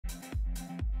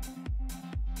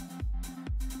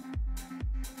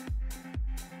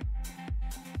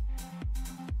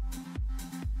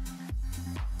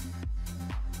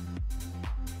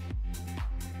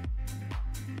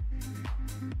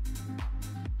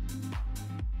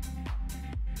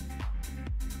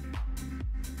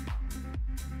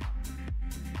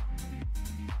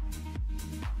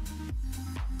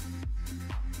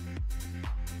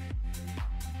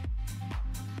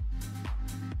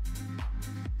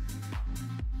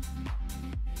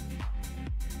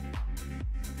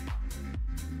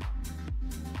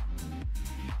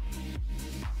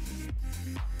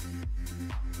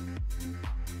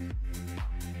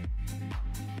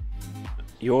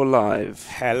You're live.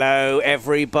 Hello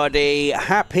everybody,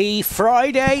 happy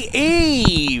Friday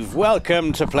Eve!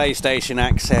 Welcome to PlayStation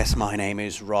Access. My name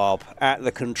is Rob. At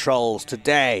the controls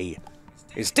today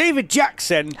is David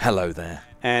Jackson. Hello there.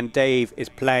 And Dave is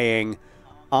playing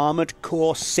Armored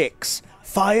Core 6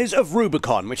 Fires of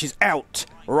Rubicon, which is out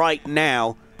right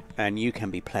now, and you can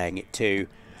be playing it too.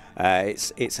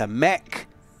 It's a mech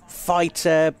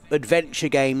fighter adventure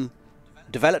game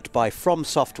developed by From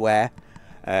Software.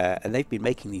 And they've been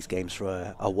making these games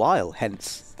for a while,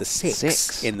 hence the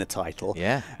six in the title.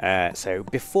 Yeah. So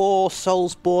before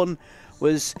Soulsborne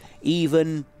was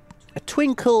even a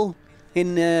twinkle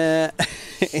in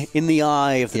in the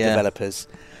eye of the developers,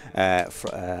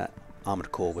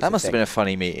 Armored Core was. That must have been a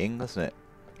funny meeting, wasn't it?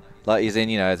 Like, as in,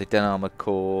 you know, they'd done Armored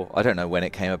Core. I don't know when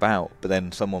it came about, but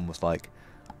then someone was like,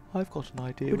 "I've got an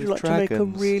idea. Would you like to make a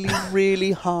really,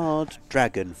 really hard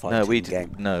dragon fighting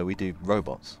game?" No, we do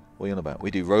robots. What are you on about? We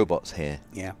do robots here.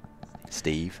 Yeah.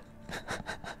 Steve.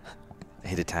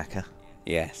 Hidetaka.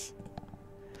 Yes.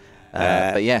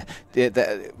 But yeah,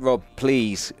 Rob,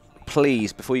 please,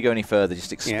 before you go any further,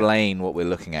 just explain what we're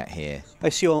looking at here.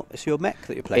 It's your mech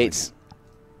that you're playing.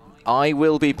 I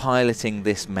will be piloting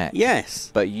this mech. Yes.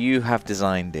 But you have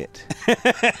designed it.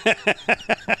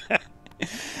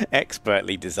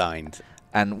 Expertly designed.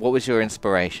 And what was your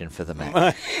inspiration for the mech?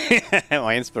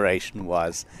 My inspiration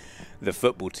was the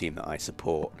football team that I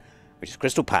support, which is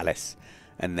Crystal Palace,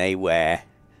 and they wear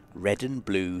red and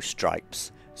blue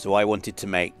stripes. So I wanted to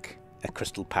make a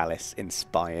Crystal Palace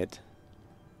inspired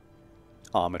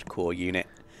Armored Core unit.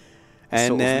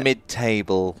 And sort of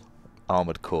mid-table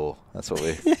Armored Core. That's what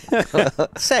we're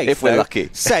safe. If we're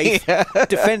lucky. Safe,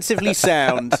 defensively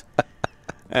sound.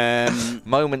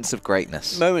 Moments of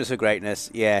greatness. Moments of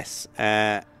greatness, yes.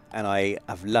 And I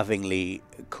have lovingly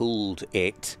called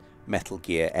it Metal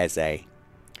Gear Eze.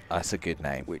 That's a good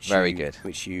name. Very good.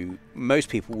 Which most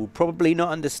people will probably not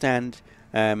understand.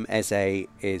 Eze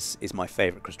is my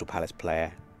favourite Crystal Palace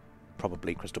player.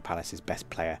 Probably Crystal Palace's best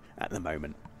player at the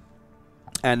moment.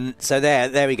 And so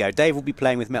there we go. Dave will be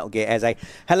playing with Metal Gear Eze.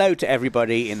 Hello to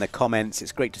everybody in the comments.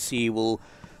 It's great to see you all.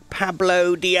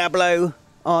 Pablo Diablo,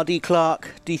 RD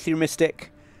Clark, D3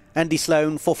 Mystic, Andy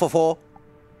Sloan, 444.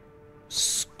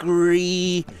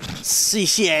 Screechefus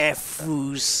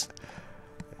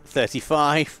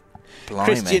 35. Blimey.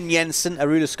 Christian Jensen,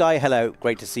 Arula Sky, hello.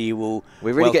 Great to see you all.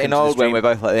 We're really getting old when we're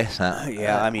both like this, huh?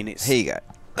 Yeah, I mean, it's... Here you go.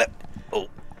 Oh,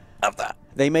 have that.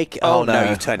 They make... Oh, no,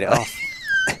 you've turned it off.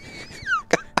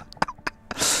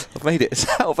 I've made it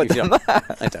itself. I don't know.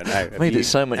 I don't know. Made it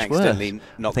so much worse. Accidentally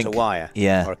knocked a wire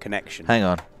or a connection. Hang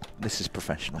on. This is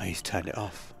professional. Oh, he's turned it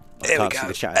off. There we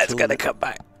go. That's going to come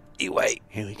back. You wait.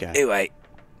 Here we go. You wait.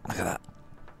 Look at that.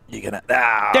 You're going to...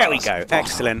 there we go.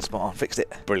 Excellent. Spot on. Fixed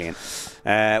it. Brilliant.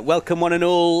 Welcome one and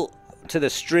all to the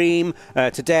stream.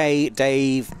 Today,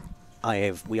 Dave...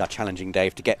 we are challenging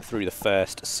Dave to get through the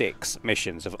first 6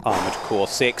 missions of Armored Core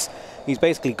 6. He's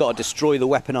basically got to destroy the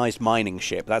weaponized mining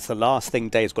ship. That's the last thing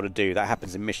Dave's got to do. That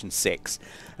happens in mission 6.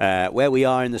 Where we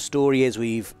are in the story is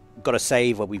we've got a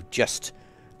save where we've just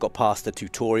got past the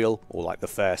tutorial, or like the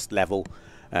first level.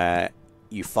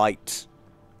 You fight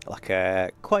like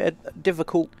quite a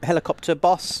difficult helicopter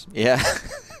boss. Yeah.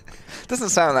 Doesn't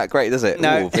sound that great, does it?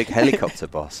 No. Ooh, big helicopter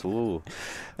boss. Ooh.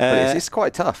 But it's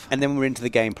quite tough. And then we're into the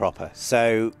game proper.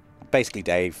 So basically,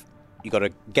 Dave, you got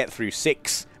to get through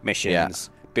 6 missions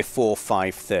before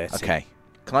 5:30. Okay.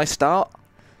 Can I start?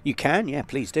 You can, yeah,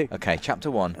 please do. Okay, chapter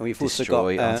 1. And we've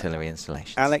destroy also got artillery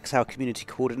installations. Alex, our community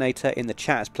coordinator, in the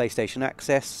chat as PlayStation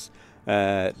Access.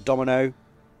 Domino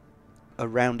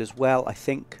around as well, I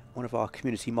think. One of our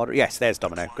community moderators. Yes, there's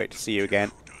Domino. Great to see you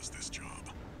again.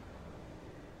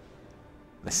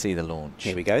 Let's see the launch.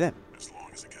 Here we go then. As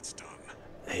long as it gets done.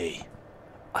 Hey,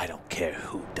 I don't care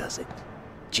who does it.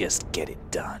 Just get it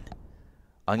done.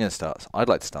 I'd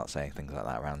like to start saying things like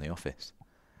that around the office.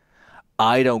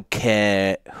 I don't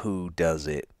care who does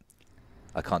it.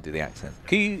 I can't do the accent.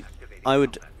 I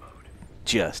would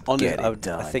just get it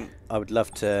done. I think I would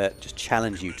love to just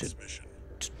challenge you to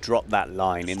drop that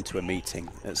line into a meeting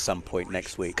at some point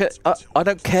next week. I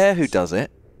don't care who does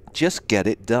it. Just get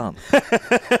it done.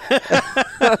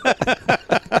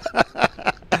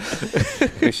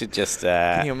 You should just...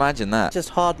 Can you imagine that? Just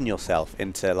harden yourself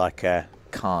into like a...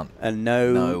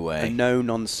 No way. A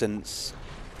no-nonsense...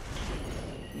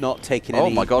 Not taking any Oh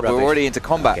my god, rubbish. we're already into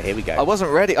combat. Okay, here we go. I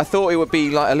wasn't ready. I thought it would be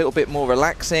like a little bit more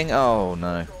relaxing. Oh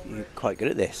no. You're quite good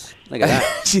at this. Look at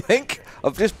that. Do you think?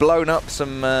 I've just blown up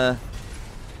some...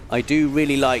 I do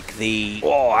really like the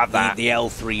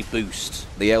L3 boost.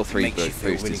 The L3 Makes you boost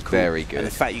feel really is cool. very good. And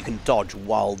the fact you can dodge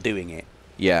while doing it.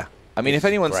 Yeah. I mean, if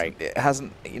anyone's great.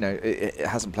 hasn't, you know, it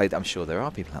hasn't played, I'm sure there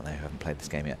are people out there who haven't played this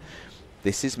game yet.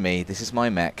 This is me. This is my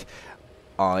mech.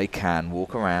 I can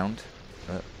walk around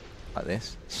like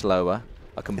this, slower.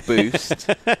 I can boost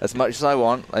as much as I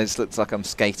want. It looks like I'm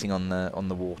skating on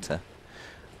the water.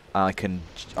 I can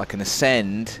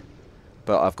ascend,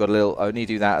 but I've got a little. I only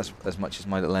do that as much as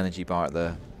my little energy bar at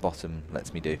the bottom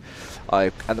lets me do.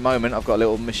 At the moment, I've got a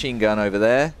little machine gun over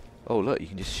there. Oh look, you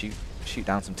can just shoot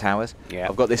down some towers. Yeah.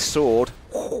 I've got this sword.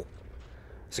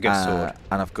 It's a good sword.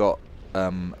 And I've got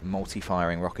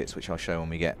multi-firing rockets, which I'll show when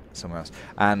we get somewhere else.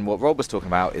 And what Rob was talking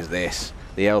about is this,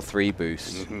 the L3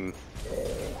 boost. Look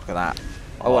at that.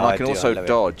 Oh, and I can also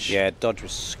dodge. Yeah, dodge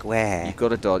with square. You've got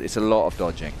to dodge. It's a lot of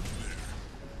dodging.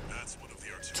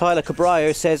 Tyler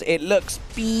Cabrayo says it looks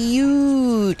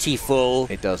beautiful.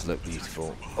 It does look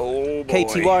beautiful. Oh, boy.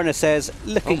 Katie Warner says,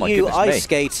 look at you ice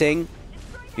skating.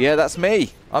 Yeah, that's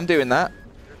me. I'm doing that.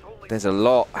 There's a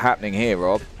lot happening here,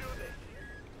 Rob.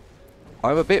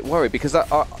 I'm a bit worried because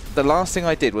the last thing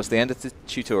I did was the end of the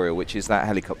tutorial, which is that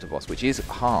helicopter boss, which is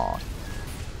hard.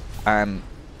 And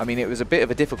I mean, it was a bit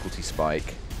of a difficulty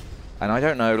spike, and I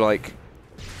don't know, like,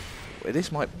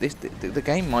 the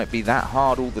game might be that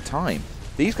hard all the time.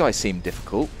 These guys seem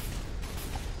difficult.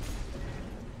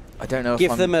 I don't know.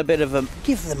 Give them a bit of a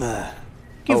give them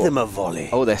a volley.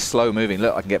 Oh, they're slow moving.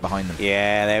 Look, I can get behind them.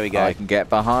 Yeah, there we go. I can get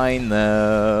behind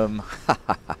them.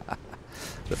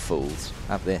 The fools.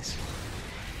 Have this.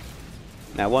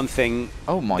 Now, one thing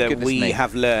that we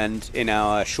have learned in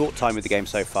our short time with the game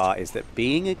so far is that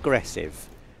being aggressive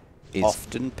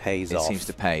often pays off. It seems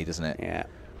to pay, doesn't it? Yeah.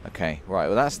 Okay, right.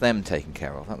 Well, that's them taken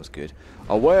care of. That was good.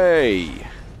 Away!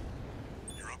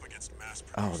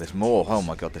 Oh, there's more. Oh,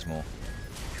 my God, there's more.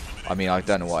 I mean, I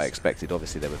don't know what I expected.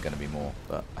 Obviously, there was going to be more.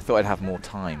 But I thought I'd have more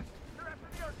time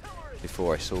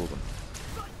before I saw them.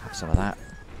 Have some of that.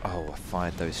 Oh, I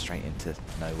fired those straight into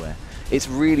nowhere. It's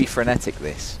really frenetic,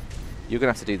 this. You're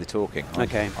going to have to do the talking.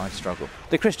 Okay. I struggle.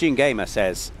 The Christian Gamer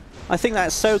says, I think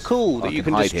that's so cool that you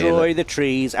can destroy the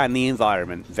trees and the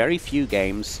environment. Very few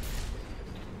games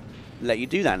let you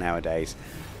do that nowadays.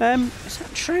 Is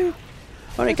that true?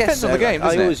 Well, I guess on the game,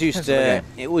 doesn't it?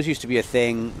 It always used to be a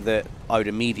thing that I would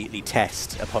immediately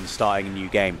test upon starting a new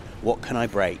game. What can I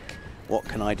break? What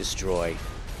can I destroy?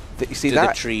 You see, do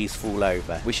the trees fall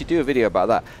over? We should do a video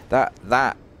about that.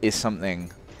 That is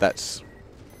something that's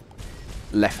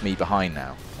left me behind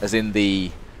now, as in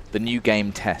the new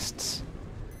game tests.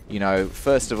 You know,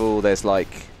 first of all, there's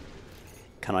like,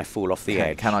 can I fall off the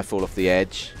edge? Can I fall off the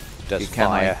edge? Does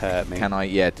fire hurt me? Can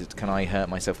I hurt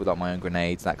myself without my own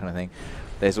grenades? That kind of thing.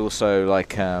 There's also like,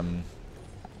 can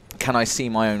I see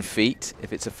my own feet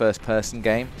if it's a first-person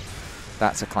game?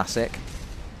 That's a classic.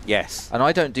 Yes. And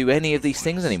I don't do any of these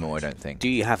things anymore, I don't think. Do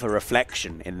you have a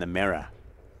reflection in the mirror?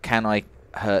 Can I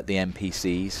hurt the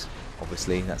NPCs?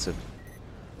 Obviously, that's a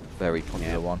very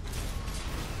popular one.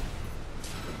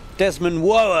 Desmond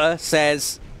Woa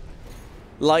says,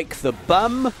 like the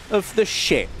bum of the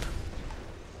ship.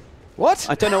 What?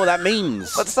 I don't know what that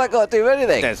means. What's that got to do with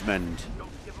anything? Desmond.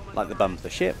 Like the bum of the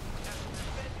ship.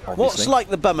 Obviously. What's like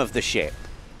the bum of the ship?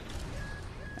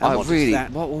 Oh, really?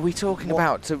 What were we talking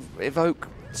about to evoke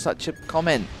such a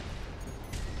comment?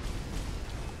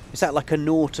 Is that like a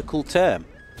nautical term?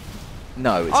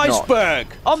 No, it's Iceberg!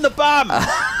 Not. On the bum!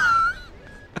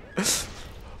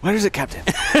 Where is it, Captain?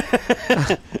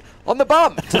 On the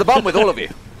bum! To the bum with all of you.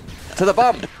 To the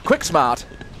bum. Quick, smart.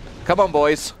 Come on,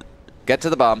 boys. Get to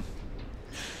the bum.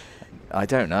 I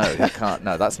don't know. I can't.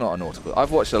 No, that's not a nautical.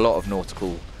 I've watched a lot of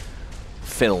nautical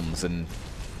films and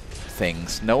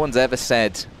things. No one's ever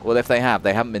said, well, if they have,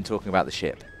 they haven't been talking about the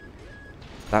ship.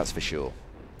 That's for sure.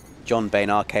 John Bain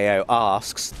RKO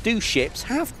asks, do ships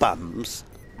have bums?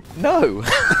 No.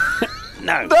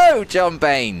 No. No, John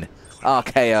Bain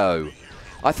RKO.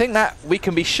 I think that we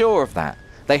can be sure of that.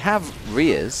 They have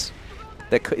rears.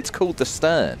 It's called the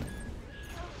stern.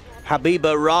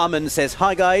 Habiba Rahman says,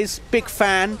 hi guys, big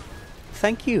fan.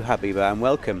 Thank you, Habiba, and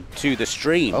welcome to the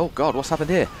stream. Oh God, what's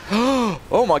happened here?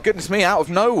 Oh my goodness me, out of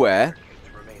nowhere.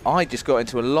 I just got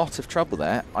into a lot of trouble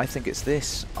there. I think it's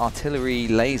this artillery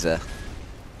laser.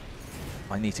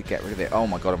 I need to get rid of it. Oh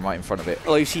my God, I'm right in front of it.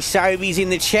 Lucy Sobeys in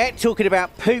the chat talking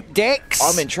about poop decks.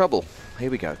 I'm in trouble. Here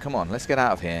we go. Come on, let's get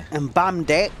out of here. And bum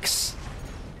decks.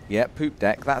 Yeah, poop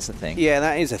deck, that's a thing. Yeah,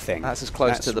 that is a thing. That's as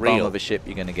close to the bum of a ship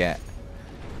you're going to get.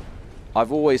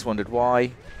 I've always wondered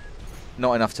why.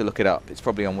 Not enough to look it up. It's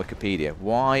probably on Wikipedia.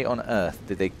 Why on earth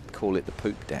did they call it the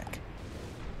poop deck?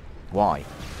 Why?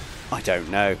 I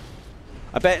don't know.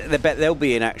 I bet there'll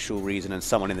be an actual reason, and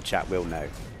someone in the chat will know.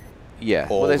 Yeah,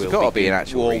 well, there's got to be an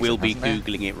actual reason. Or we'll be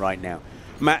Googling it right now.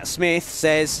 Matt Smith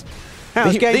says,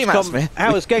 How's Matt Smith.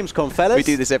 How's Gamescom, fellas? We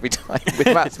do this every time with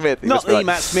Matt Smith. Not the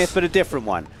Matt Smith, but a different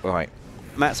one. Right.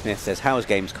 Matt Smith says, how's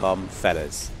Gamescom,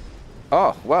 fellas?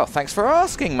 Oh, well, thanks for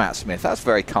asking, Matt Smith. That's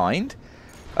very kind.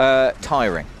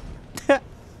 Tiring.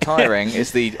 Tiring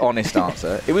is the honest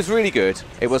answer. It was really good.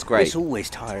 It was great. It's always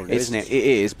tiring, isn't it? It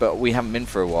is, but we haven't been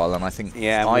for a while, and I think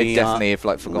I definitely have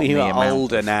forgotten we the are amount.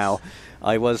 older now.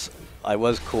 I was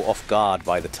caught off guard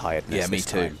by the tiredness. Yeah, me this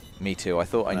too. time. Me too. I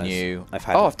thought I knew.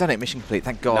 I've done it. Mission complete.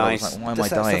 Thank God. Nice. I was like, why am I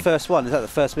That's dying? the first one. Is that the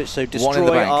first bit? So One in the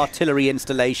destroy bank. artillery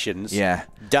installations. Yeah.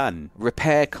 Done.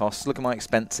 Repair costs. Look at my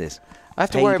expenses. I have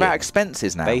to worry about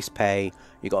expenses now. Base pay.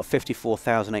 You got a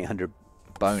 54,800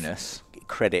 bonus.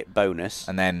 Credit bonus.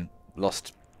 And then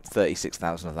lost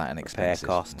 36,000 of that in expenses.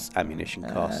 Repair costs, ammunition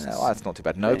costs. Well, that's not too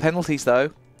bad. No penalties though.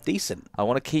 Decent. I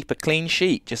want to keep a clean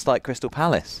sheet, just like Crystal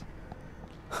Palace.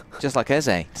 Just like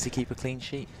Eze. Does he keep a clean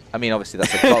sheet? I mean, obviously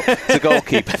that's a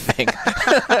goalkeeper thing.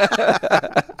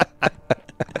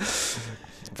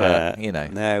 But you know,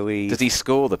 no, does he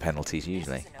score the penalties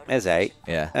usually? Eze.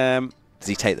 Yeah. Does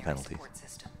he take the penalties?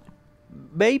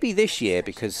 Maybe this year,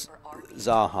 because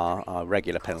Zaha, our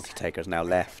regular penalty taker, has now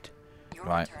left.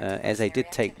 Right. Eze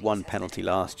did take one penalty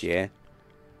last year,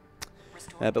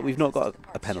 but we've not got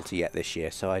a penalty yet this year,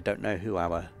 so I don't know who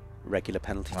our regular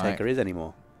penalty taker is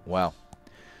anymore. Well,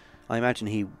 I imagine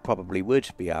he probably would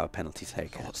be our penalty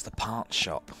taker. What's the parts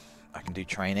shop? I can do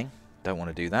training. Don't want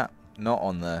to do that. Not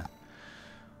on the...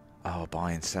 Oh,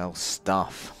 buy and sell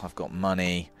stuff. I've got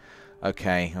money.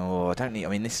 Okay. Oh, I don't need... I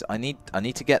mean, this... I need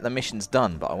to get the missions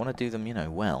done, but I want to do them, you know,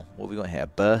 well. What have we got here? A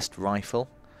burst rifle.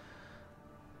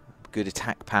 Good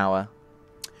attack power.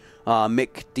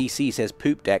 Mick DC says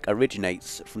poop deck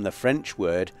originates from the French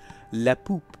word la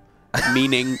poupe,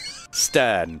 meaning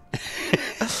stern.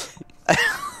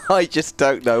 I just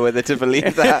don't know whether to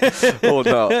believe that or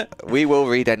not. We will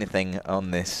read anything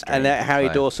on this stream. And Harry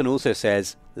Dawson also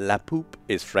says la poupe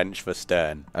is French for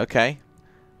stern. Okay.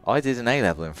 I did an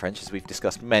A-level in French, as we've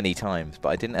discussed many times, but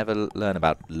I didn't ever learn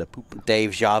about la poupe.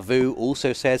 Dave Javu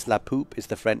also says la poupe is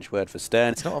the French word for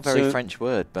stern. It's not a very French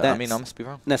word, but I mean, I must be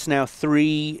wrong. That's now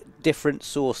 3 different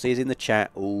sources in the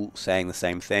chat all saying the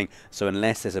same thing. So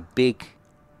unless there's a big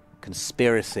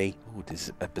conspiracy... Ooh,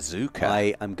 there's a bazooka.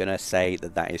 I am going to say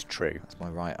that that is true. That's my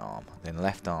right arm. Then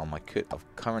left arm,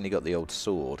 I've currently got the old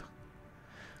sword.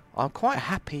 I'm quite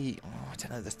happy... Oh, I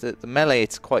don't know, the melee,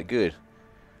 it's quite good.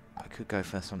 I could go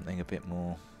for something a bit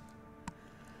more,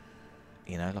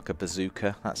 you know, like a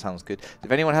bazooka. That sounds good.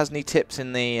 If anyone has any tips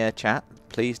in the chat,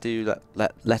 please do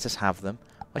let us have them.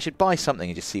 I should buy something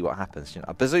and just see what happens. You know,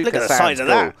 a bazooka Look at the sounds size of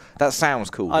cool. that. That sounds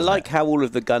cool. I like how all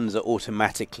of the guns are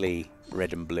automatically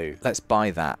red and blue. Let's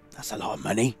buy that. That's a lot of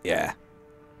money. Yeah,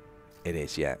 it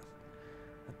is. Yeah.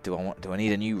 Do I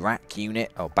need a new rack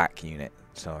unit? Oh, back unit.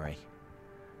 Sorry.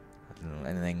 I don't know,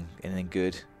 anything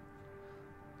good?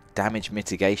 Damage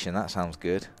mitigation, that sounds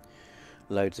good.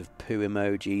 Loads of poo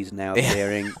emojis now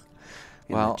appearing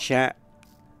in the chat.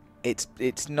 It's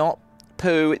not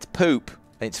poo, it's poop.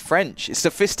 It's French. It's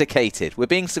sophisticated. We're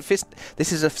being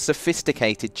This is a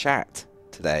sophisticated chat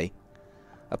today.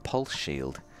 A pulse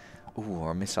shield. Ooh,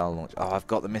 or a missile launcher. Oh, I've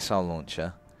got the missile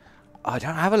launcher. I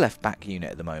don't have a left back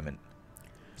unit at the moment,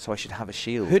 so I should have a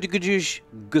shield. Hudgujuj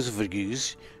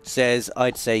Guzverguz says,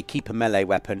 I'd say keep a melee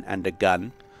weapon and a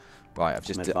gun. Right, I've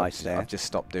just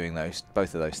stopped doing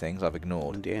both of those things. I've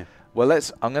ignored. Oh dear. Well,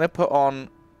 I'm going to put on.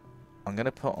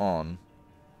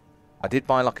 I did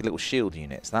buy like a little shield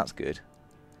unit, so that's good.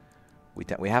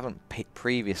 We haven't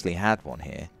previously had one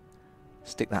here.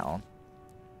 Stick that on.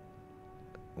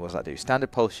 What does that do?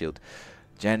 Standard pulse shield,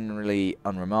 generally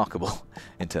unremarkable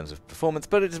in terms of performance,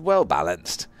 but it is well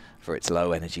balanced for its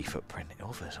low energy footprint. It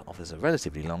offers a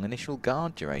relatively long initial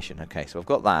guard duration. Okay, so I've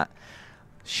got that.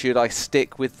 Should I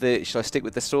stick with the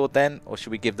sword then, or should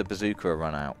we give the bazooka a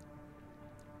run out?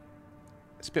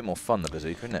 It's a bit more fun, the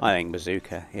bazooka, isn't it? I think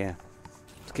bazooka, yeah.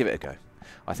 Let's give it a go.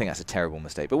 I think that's a terrible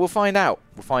mistake, but we'll find out.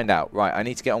 We'll find out. Right, I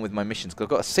need to get on with my missions because I've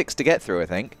got 6 to get through, I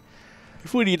think.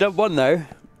 You've already done one though.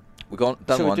 We've done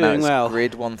so one. We're doing now well. It's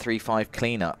Grid 135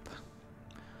 cleanup.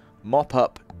 Mop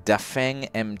up Dafeng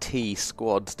MT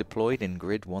squads deployed in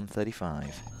Grid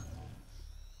 135.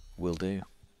 Will do.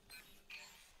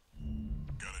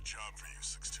 Got a job for you,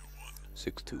 621.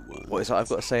 621. What is that I've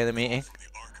got to say in the meeting?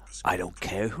 I don't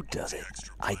care who does it.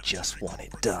 I just want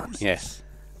it done. Yes.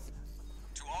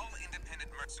 To all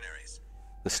independent mercenaries,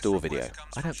 The store video.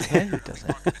 I don't care who does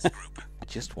it. I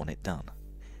just want it done.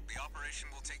 the operation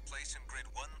will take place in Grid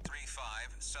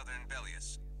 135, Southern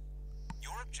Belius.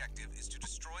 Your objective is to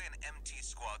destroy an MT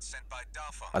squad sent by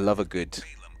Dafeng. I love a good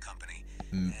Company.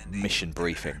 mission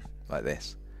briefing like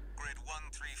this. Grid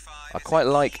 135 I quite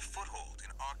like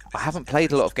I haven't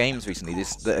played a lot of games recently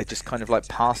that are just kind of like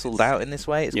parceled out in this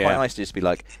way. It's quite nice to just be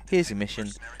like, here's your mission,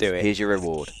 Do it. here's your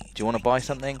reward. Do you want to buy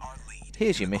something?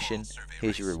 Here's your mission,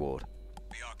 here's your reward.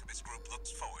 The Archivist Group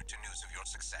looks forward to news of your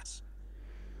success.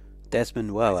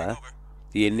 Desmond Weller,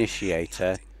 the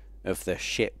initiator of the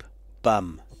ship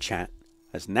bum chat,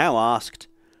 has now asked,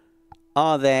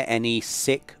 are there any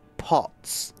sick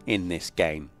pots in this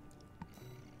game?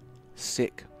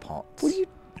 Sick pots. What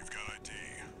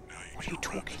are you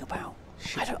talking about?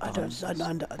 I don't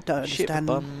understand. Ship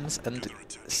bums and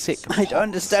sick pots. I don't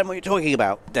understand what you're talking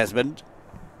about, Desmond.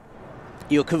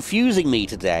 You're confusing me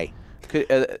today. Could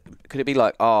it be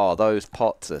like, oh, those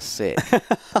pots are sick?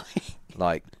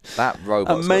 Like, that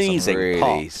robot's Amazing got some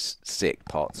really pots. sick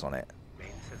pots on it.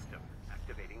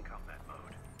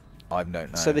 I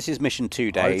don't know. So this is mission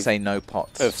 2, Dave. I would say no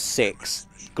pots. Of 6.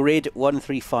 Grid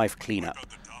 135 cleanup.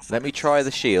 Let me try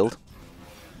the shield.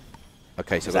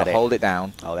 Okay, so Is I've got that to it? hold it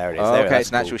down. Oh, there it is. Oh, There, okay, that's it's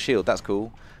an actual cool. shield. That's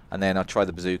cool. And then I'll try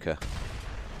the bazooka.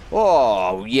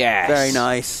 Oh, yes! Very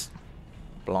nice.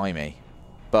 Blimey.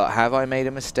 But have I made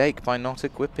a mistake by not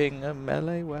equipping a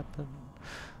melee weapon?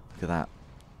 Look at that.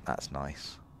 That's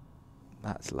nice.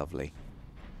 That's lovely.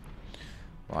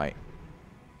 Right.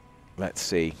 Let's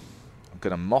see. I'm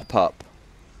going to mop up.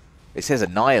 It says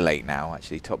annihilate now,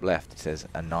 actually. Top left, it says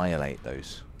annihilate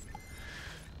those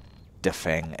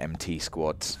Defeng MT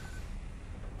squads.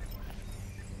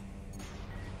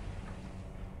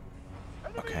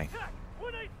 Okay.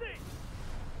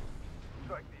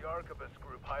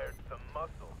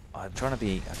 I'm trying to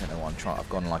be, I don't know what I'm trying, I've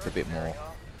gone like a bit more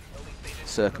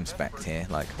circumspect here.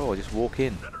 Like, oh, just walk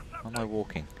in. How am I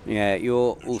walking? Yeah,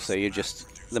 you're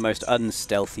just the most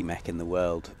unstealthy mech in the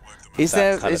world. Is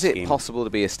That colour it scheme. possible to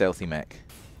be a stealthy mech?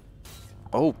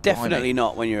 Oh, Definitely blimey.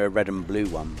 not when you're a red and blue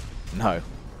one. No.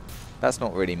 That's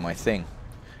not really my thing.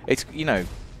 It's, you know,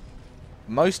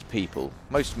 most people,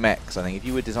 most mechs, I think, if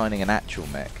you were designing an actual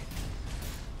mech,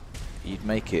 you'd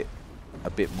make it a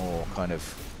bit more kind of,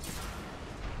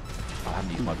 I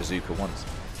haven't used my bazooka once.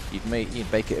 You'd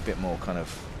make it a bit more kind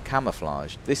of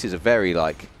camouflaged. This is a very,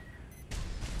 like,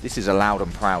 this is a loud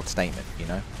and proud statement, you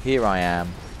know? Here I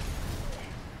am.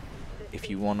 If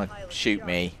you want to shoot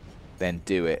me, then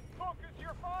do it.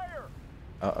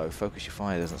 Uh-oh, focus your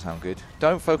fire doesn't sound good.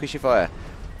 Don't focus your fire.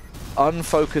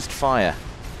 Unfocused fire.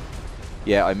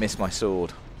 Yeah, I missed my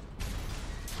sword.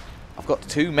 I've got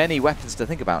too many weapons to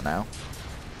think about now.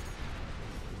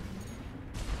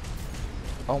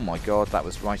 Oh my god, that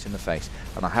was right in the face.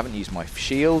 And I haven't used my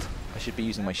shield. I should be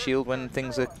using my shield when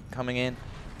things are coming in.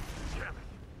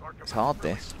 It's hard,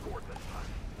 this.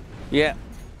 Yeah.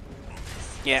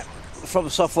 Yeah. From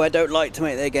Software don't like to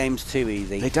make their games too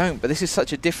easy. They don't, but this is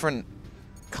such a different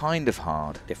kind of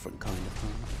hard. Different kind of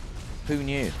hard. Who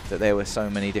knew that there were so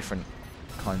many different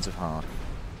kinds of hard?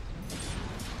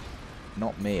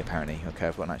 Not me, apparently. Okay,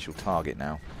 I've got an actual target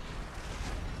now.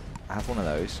 I have one of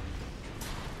those.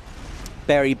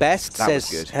 Barry Best That was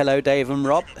says, good. hello, Dave and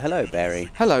Rob. Hello, Barry.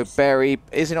 Hello, Barry.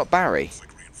 Is it not Barry?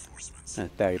 No,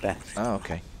 Barry Best. Oh,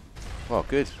 okay. Well,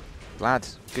 good. Glad.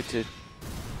 Good to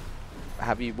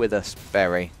have you with us,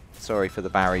 Barry. Sorry for the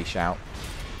Barry shout.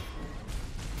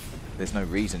 There's no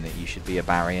reason that you should be a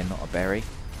Barry and not a Berry.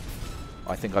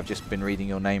 I think I've just been reading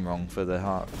your name wrong for the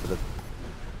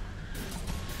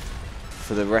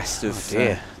rest of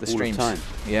the streams. All the time.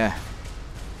 Yeah.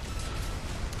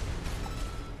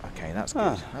 Okay, that's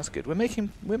good. That's good. We're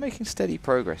making steady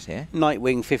progress here.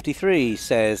 Nightwing 53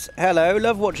 says, hello,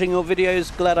 love watching your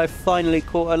videos. Glad I finally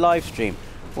caught a live stream.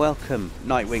 Welcome,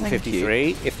 Nightwing Thank 53.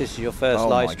 you. If this is your first Oh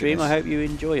live my stream, I goodness. hope you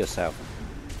enjoy yourself.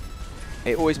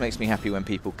 It always makes me happy when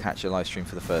people catch a live stream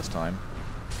for the first time.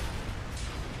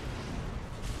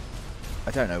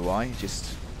 I don't know why, it's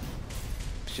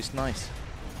just nice.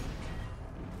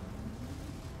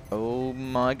 Oh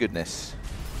my goodness.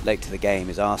 Late to the Game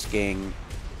is asking,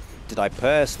 did I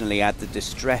personally add the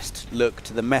distressed look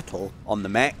to the metal on the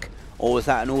mech, or was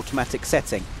that an automatic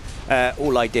setting?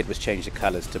 All I did was change the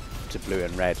colours to blue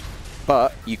and red.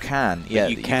 But you can, yeah.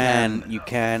 You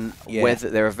can. Yeah. Weather,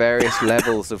 there are various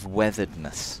levels of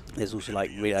weatheredness. There's also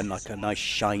like a nice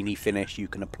shiny finish you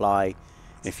can apply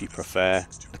if you prefer.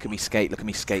 Look at me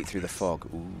skate, through the fog.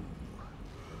 Ooh.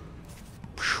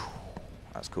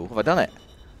 That's cool. Have I done it?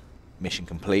 Mission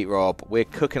complete, Rob. We're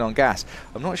cooking on gas.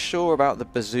 I'm not sure about the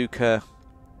bazooka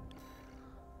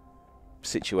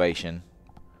situation.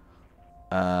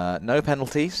 No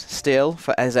penalties still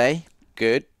for Eze.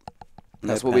 Good.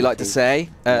 That's what we like to say,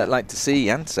 like to see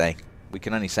and say. We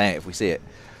can only say it if we see it.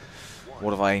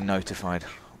 What have I notified?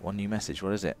 One new message.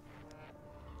 What is it?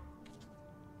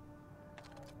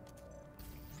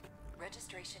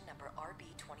 Registration number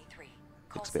RB23.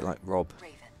 Good a bit like Rob.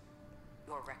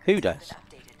 Who does?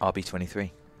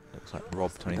 RB23. Looks like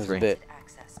Rob 23. There's a bit.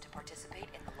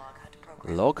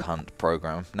 Log hunt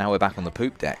program. Now we're back on the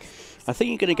poop deck. I think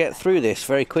you're going to get through this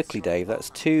very quickly, Dave.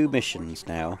 That's 2 missions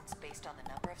now.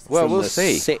 Well, From we'll the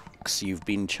see. 6 you've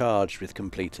been charged with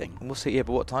completing. We'll see. Yeah,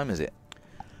 but what time is it?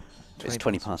 It's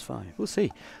 20 past 5. We'll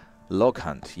see. Log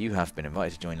Hunt. You have been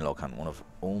invited to join Log Hunt, one of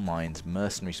All Minds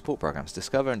mercenary support programs.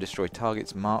 Discover and destroy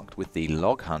targets marked with the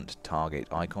Log Hunt target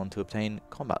icon to obtain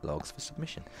combat logs for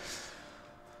submission.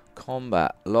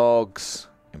 Combat logs.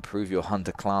 Improve your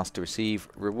hunter class to receive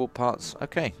reward parts.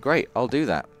 Okay, great. I'll do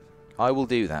that. I will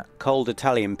do that. Cold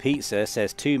Italian Pizza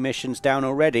says 2 missions down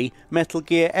already. Metal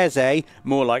Gear Eze,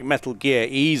 more like Metal Gear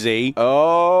Easy.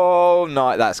 Oh,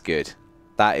 no, that's good.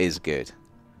 That is good.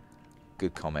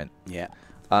 Good comment. Yeah.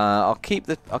 I'll keep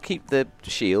the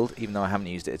shield, even though I haven't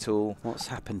used it at all. What's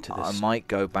happened to this? I might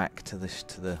go back to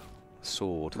the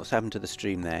sword. What's happened to the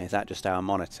stream there? Is that just our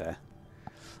monitor?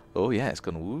 Oh yeah, it's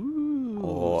gone. Ooh,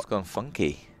 Or it's gone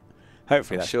funky.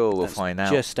 Hopefully, I'm sure we'll that's find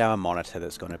out. Just our monitor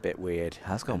that's gone a bit weird. It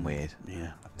has gone weird.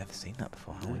 Yeah. I've never seen that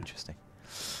before. How interesting.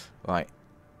 Right.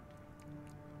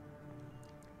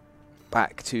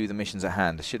 Back to the missions at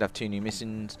hand. I should have 2 new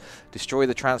missions. Destroy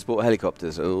the transport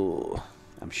helicopters. Oh.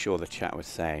 I'm sure the chat would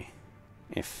say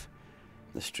if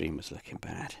the stream was looking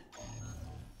bad.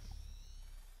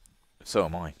 So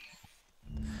am I.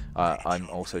 I'm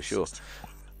also sure.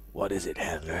 What is it,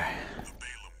 Handler? The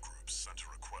Balaam Group sent a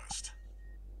request.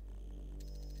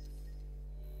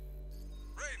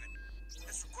 Raven,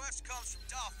 this request comes from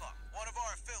Dafa, one of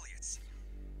our affiliates.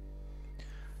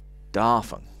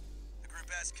 Darfung. The group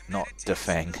has committed Not to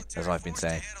Defeng, use military as I've been force to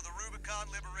saying. handle the Rubicon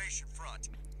Liberation Front.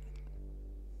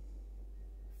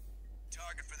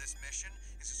 Target for this mission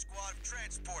is a squad of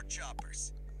transport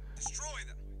choppers. Destroy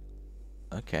them.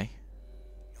 Okay.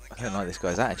 You'll I don't like this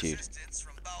guy's encounter attitude. resistance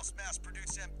from Baal's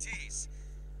mass-produced MTs.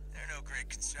 They're no great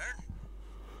concern.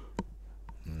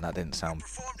 That didn't sound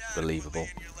Performed believable.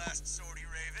 adequately in your last sortie,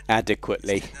 Raven.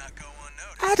 Adequately. Did not go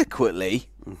unnoticed. Adequately?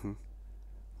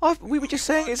 We were just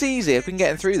saying it's easy. I've been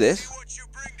getting through this. See what you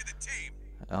bring to the team.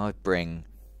 I bring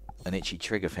an itchy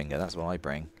trigger finger. That's what I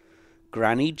bring.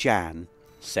 Granny Jan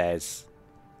says,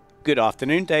 "Good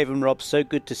afternoon, Dave and Rob. So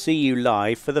good to see you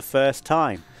live for the first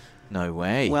time." No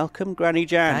way. Welcome, Granny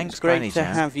Jan. Thanks, it's great Granny to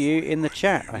Jan. have you in the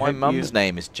chat. I My hope mum's you...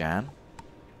 name is Jan.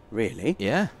 Really?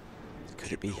 Yeah.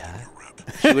 Could it be her?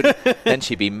 She would, then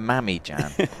she'd be Mammy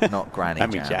Jan, not Granny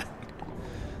Mammy Jan. Jan.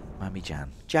 Mammy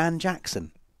Jan. Jan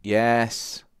Jackson.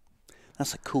 Yes.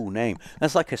 That's a cool name.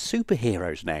 That's like a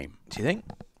superhero's name. Do you think?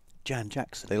 Jan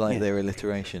Jackson. They like Yeah. their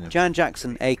alliteration. Jan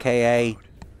Jackson, a.k.a.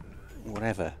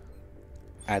 whatever.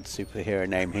 Add superhero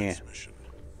name here.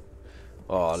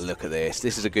 Oh, look at this.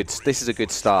 This is a good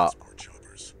start.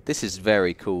 This is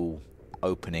very cool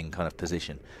opening kind of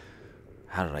position.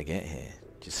 How did I get here?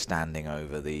 Just standing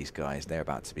over these guys. They're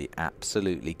about to be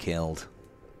absolutely killed.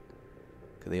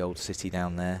 Look at the old city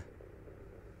down there.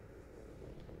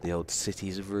 The old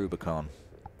cities of Rubicon.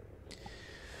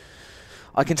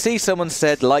 I can see someone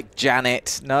said, like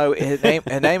Janet. No,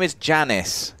 her name is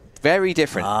Janice. Very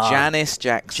different. Ah, Janice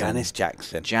Jackson. Janice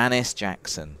Jackson. Janice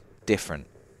Jackson. Different.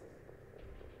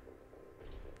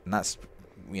 And that's,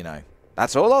 you know,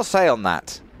 that's all I'll say on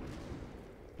that.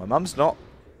 My mum's not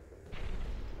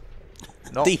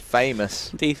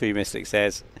famous. D3 Mystic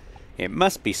says, "It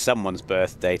must be someone's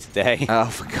birthday today." Oh,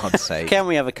 for God's sake. Can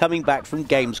we have a coming back from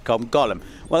Gamescom Gollum?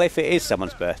 Well, if it is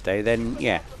someone's birthday, then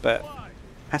yeah, but it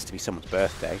has to be someone's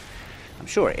birthday. I'm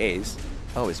sure it is.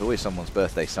 Oh, it's always someone's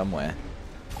birthday somewhere.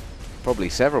 Probably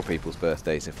several people's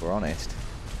birthdays, if we're honest.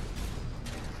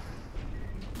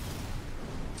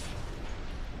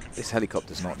 This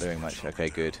helicopter's not doing much. Okay,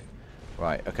 good.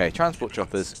 Right, okay, transport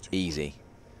choppers, easy.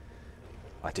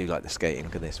 I do like the skating.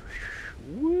 Look at this.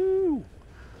 Woo!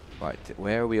 Right,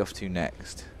 where are we off to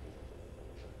next?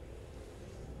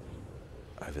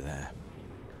 Over there.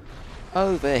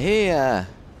 Over here!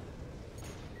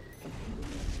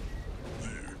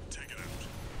 There, take it out.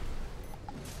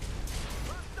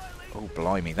 Oh,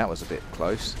 blimey, that was a bit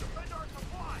close.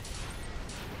 Oh,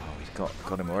 he's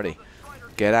got him already.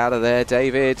 Get out of there,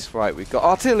 David. Right, we've got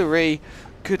artillery.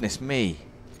 Goodness me.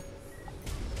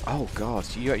 Oh, God.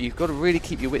 You've got to really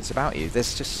keep your wits about you.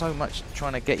 There's just so much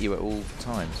trying to get you at all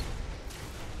times.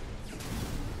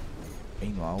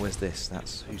 Meanwhile, where's this?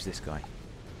 Who's this guy?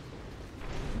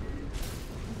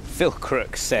 Phil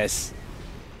Crook says,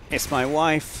 "It's my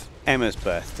wife Emma's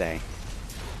birthday.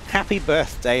 Happy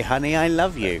birthday, honey, I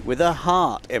love you," with a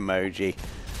heart emoji.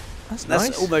 That's That's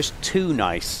nice. almost too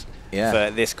nice Yeah. for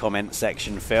this comment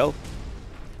section, Phil.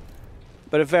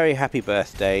 But a very happy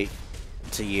birthday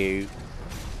to you.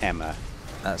 Emma.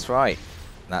 That's right.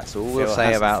 That's all we'll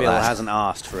say about Phil that. hasn't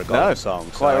asked for a golden song.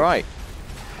 Quite so right.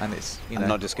 And it's, you know, I'm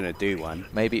not just going to do one.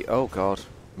 maybe, oh God,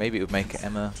 maybe it would make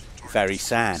Emma Very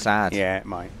sad. sad. Yeah, it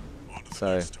might.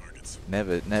 So,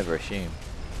 never assume.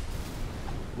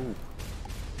 Ooh.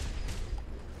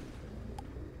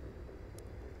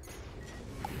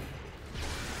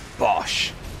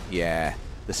 Bosh. Yeah,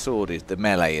 the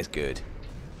melee is good.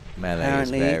 Melee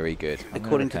Apparently, is very good.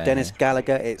 According to Dennis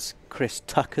Gallagher, it's Chris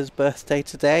Tucker's birthday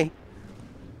today.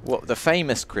 What, the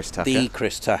famous Chris Tucker? The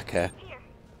Chris Tucker.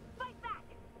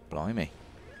 Blimey.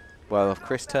 Well, if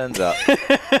Chris turns up...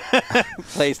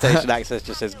 PlayStation Access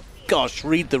just says, gosh,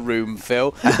 read the room,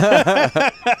 Phil. No,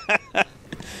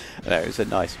 it's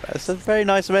a very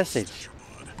nice message.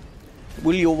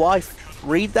 Will your wife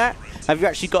read that? Have you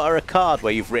actually got her a card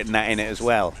where you've written that in it as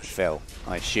well, Phil?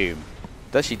 I assume.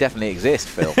 Does she definitely exist,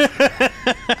 Phil?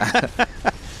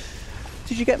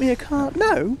 Did you get me a card?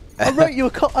 No. I wrote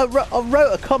you I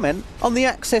wrote a comment on the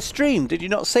Access stream. Did you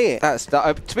not see it?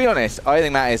 To be honest, I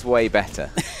think that is way better.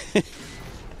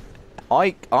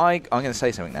 I'm going to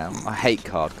say something now. I hate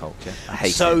card culture. I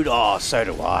hate it. So do I.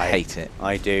 I hate it.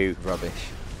 I do. Rubbish.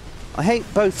 I hate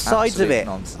both sides of it.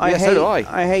 Nonsense. So do I.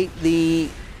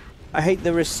 I hate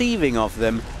the receiving of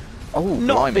them. Oh,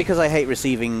 Not blimey. because I hate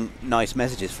receiving nice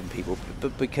messages from people,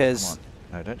 but because Come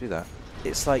on. No, don't do that.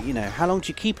 it's like, you know, how long do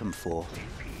you keep them for?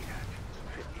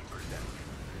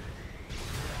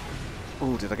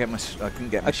 Oh, did I get my... I couldn't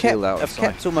get my shield out. I've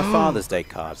kept all my Father's Day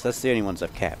cards. That's the only ones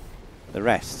I've kept. The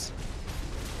rest.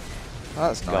 Oh,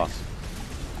 that's Gone. nice.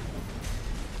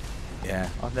 Yeah,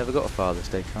 I've never got a Father's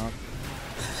Day card.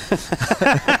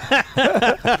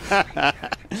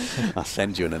 I'll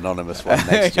send you an anonymous one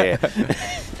next year.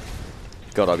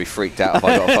 God, I'd be freaked out if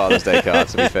I got a Father's Day card,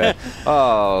 to be fair.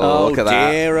 Oh, look at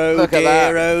that. Dear, oh Look at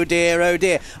dear, that. oh dear, oh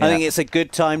dear. I Yeah. think it's a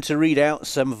good time to read out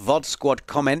some VOD Squad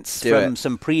comments Do from it.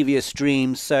 some previous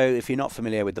streams. So if you're not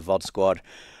familiar with the VOD Squad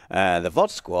are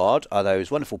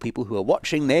those wonderful people who are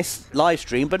watching this live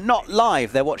stream, but not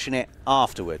live. They're watching it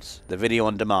afterwards, the video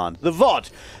on demand, the VOD.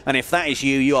 And if that is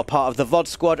you, you are part of the VOD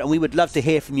Squad, and we would love to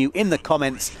hear from you in the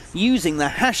comments using the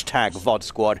hashtag VOD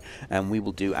Squad, and we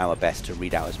will do our best to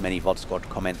read out as many VOD Squad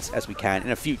comments as we can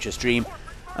in a future stream.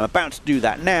 I'm about to do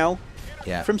that now.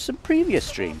 Yeah. From some previous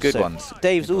streams. Good So ones.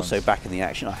 Dave's Good also ones. back in the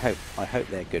action. I hope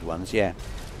they're good ones, yeah.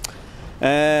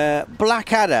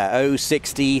 Blackadder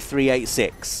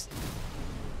 060386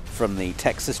 from the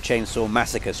Texas Chainsaw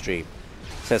Massacre stream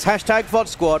says hashtag VOD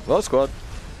Squad. VOD Squad.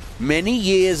 Many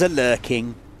years are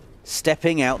lurking,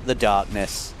 stepping out the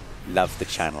darkness. Love the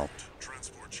channel.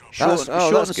 Short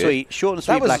and sweet,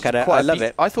 Blackadder. I love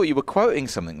it. I thought you were quoting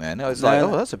something then. I was like,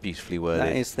 No, oh, that's a beautifully worded.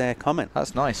 That is their comment.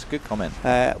 That's nice. Good comment.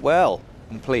 Well,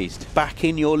 I'm pleased. back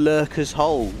in your lurker's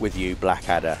hole with you,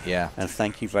 Blackadder. Yeah. And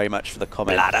thank you very much for the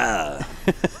comment. Bladder.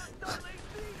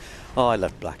 Oh, I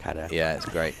love Blackadder. Yeah, it's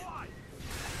great.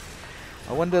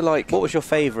 I wonder, like, What was your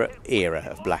favourite era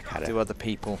of Blackadder? do other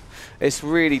people? It's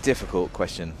really difficult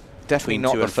question. Definitely Between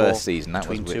not 2 the and 4. first season. That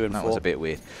was Between 2 weird. and That was 4. a bit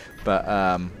weird. But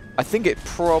I think it's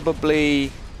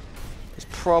probably.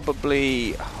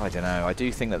 I don't know. I do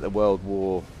think that the World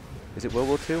War. Is it World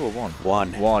War II or 1?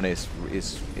 1. 1 is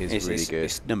really good.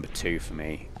 It's number 2 for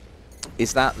me.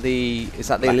 Is that the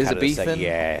Blackadder's Elizabethan?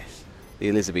 Yes. The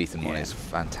Elizabethan one Yeah. is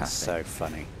fantastic. So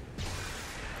funny.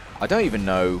 I don't even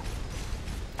know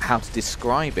how to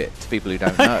describe it to people who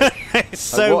don't know. It's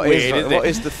so what weird, isn't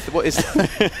what it? is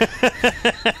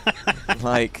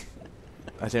like,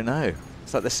 I don't know.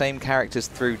 It's like the same characters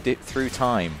through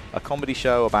time. A comedy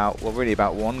show about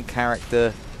one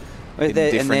character in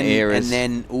different eras. And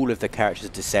then all of the characters'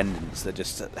 descendants that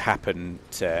just happen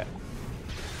to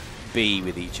be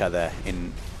with each other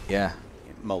in Yeah,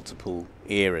 multiple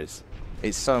eras.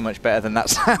 it's so much better than that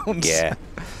sounds. Yeah.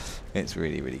 It's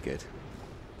really, really good.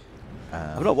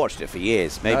 I've not watched it for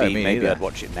years. No, Maybe me maybe neither. I'd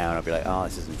watch it now and I'd be like, oh,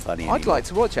 this isn't funny I'd anymore. like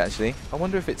to watch it, actually. I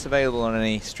wonder if it's available on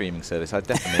any streaming service. I'd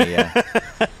definitely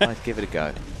I'd give it a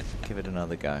go. Give it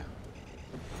another go.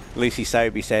 Lucy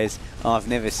Sobey says, I've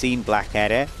never seen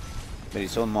Blackadder, but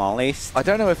it's on my list. I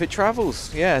don't know if it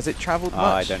travels. Yeah, has it travelled much?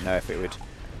 I don't know if it would.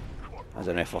 I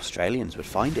don't know if Australians would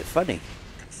find it funny.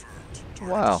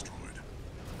 Wow.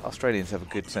 Australians have a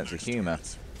good sense of humour.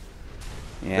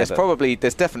 Yeah,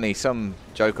 There's definitely some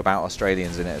joke about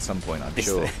Australians in it at some point, I'm Is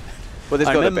sure. there? Well, there's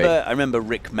got to be. I remember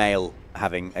Rick Mail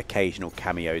having occasional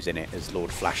cameos in it as Lord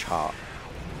Flashheart.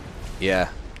 Yeah.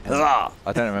 I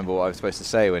don't remember what I was supposed to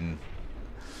say when...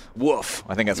 Woof!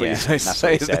 I think that's what Yeah, you're supposed that's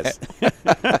to say, what he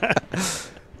isn't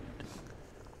it?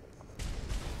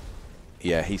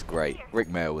 Yeah, he's great. Rick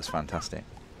Mail was fantastic.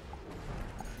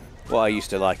 What I used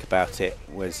to like about it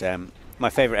was my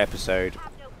favourite episode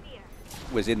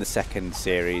was in the second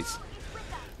series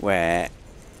where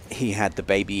he had the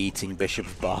baby-eating Bishop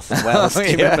of Bath and Wells. Do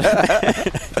you remember?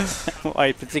 What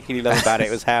I particularly love about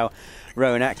it was how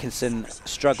Rowan Atkinson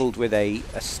struggled with a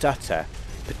stutter,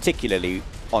 particularly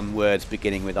on words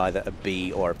beginning with either a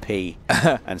B or a P.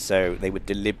 And so they would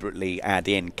deliberately add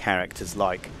in characters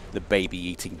like the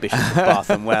baby-eating Bishop of Bath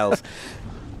and Wells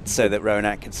so that Rowan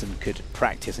Atkinson could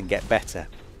practice and get better.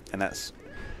 And that's,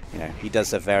 you know, he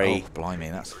does a very... Oh, blimey,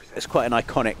 it's quite an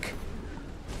iconic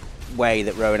way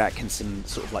that Rowan Atkinson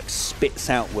sort of like spits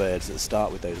out words that start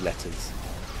with those letters.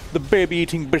 The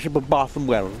baby-eating Bishop of Bath and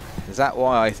Wells. Is that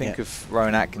why I think of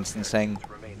Rowan Atkinson saying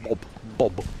Bob?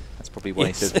 Bob. That's probably why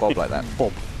he says Bob like that.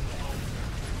 Bob.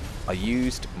 I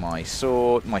used my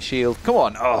sword, my shield. Come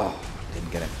on. Oh,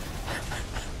 didn't get it.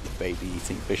 The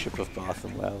baby-eating Bishop of Bath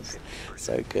and Wells.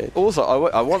 So good. Also,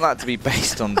 I want that to be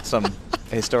based on some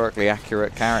historically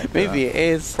accurate character. Maybe it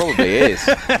is. Probably is.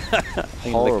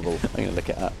 Horrible. I'm going to look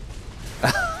it up.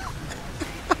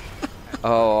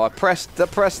 Oh, I pressed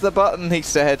the button, he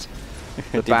said.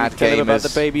 The bad tell him about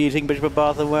gamers. the baby-eating Bishop of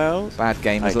Bath and Wells? Bad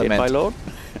gamers I did, lament. my lord.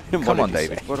 Come on,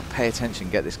 David. We've got to pay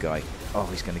attention. Get this guy. Oh,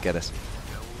 he's going to get us.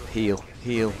 Heal.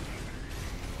 Heal.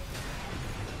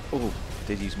 Oh,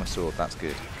 did use my sword. That's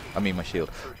good. I mean my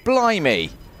shield. Blimey!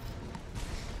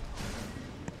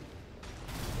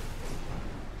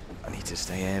 I need to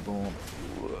stay airborne.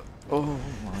 Oh,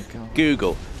 my God.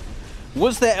 Google.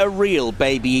 Was there a real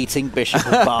baby-eating Bishop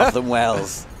of Bath and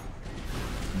Wells?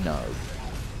 No.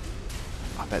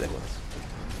 I bet there was.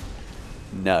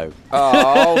 No.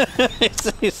 Oh.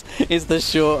 It's the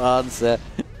short answer.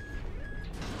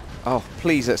 Oh,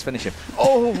 please, let's finish him.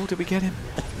 Oh, did we get him?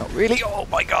 Not really. Oh,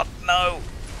 my God, no.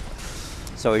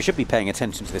 So we should be paying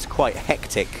attention to this quite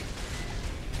hectic...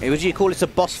 Would you call it a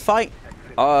boss fight?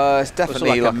 It's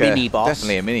definitely like a mini boss.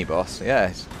 Definitely a mini boss. Yeah,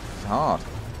 it's hard.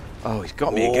 Oh, he's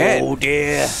got me again. Oh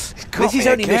dear. He's got This is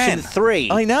me only again. mission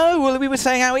 3. I know. Well, we were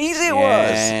saying how easy it was.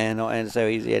 Yeah, not so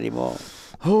easy anymore.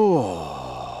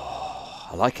 Oh,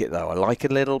 I like it though. I like a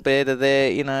little bit of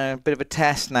the, you know, a bit of a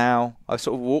test now. I've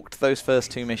sort of walked those first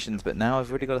 2 missions, but now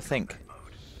I've really got to think.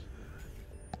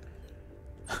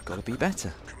 I've got to be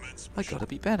better. I've got to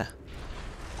be better.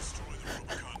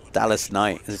 Dallas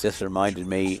Knight has just reminded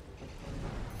me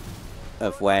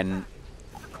of when...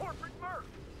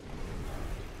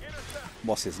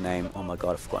 What's his name? Oh my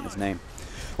god, I've forgotten his name.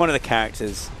 One of the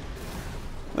characters,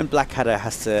 when Blackadder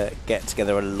has to get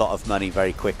together a lot of money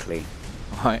very quickly.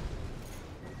 Right.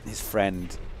 His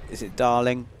friend, is it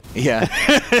Darling? Yeah.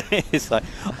 It's like,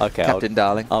 okay, Captain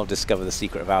Darling. I'll discover the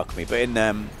secret of alchemy. But in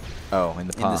in the in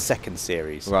the past. second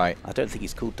series, Right. I don't think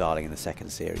he's called Darling in the second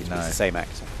series. No. But it's the same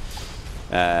actor.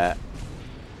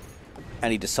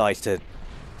 And he decides to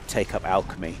take up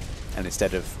alchemy, and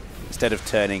instead of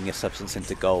turning a substance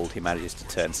into gold, he manages to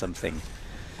turn something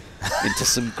into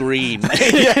some green.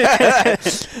 Into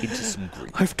some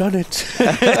green. I've done it.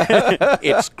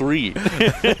 It's green.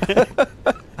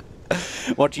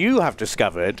 What you have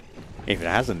discovered, if it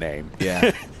has a name,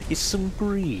 Yeah. is some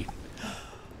green.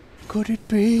 Could it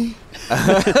be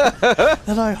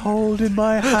that I hold in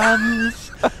my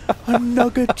hands a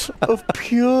nugget of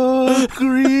pure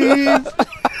green?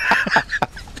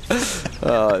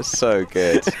 Oh, it's so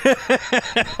good.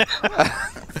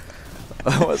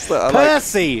 What's that?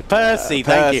 Percy! Percy,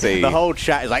 thank Percy. you. The whole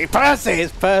chat is like, Percy,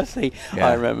 it's Percy. Yeah.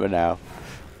 I remember now.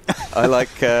 I like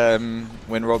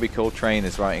when Robbie Coltrane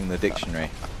is writing the dictionary,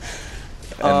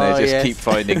 and they just keep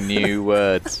finding new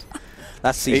words.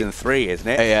 That's season 3, isn't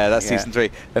it? Yeah, that's season 3.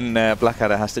 And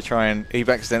Blackadder has to try and he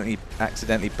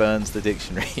accidentally burns the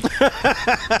dictionary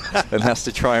and has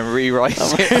to try and rewrite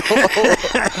it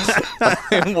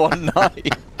in one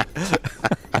night.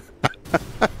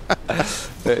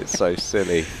 It's so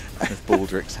silly. With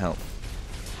Baldrick's help.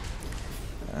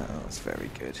 Oh, that's very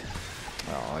good.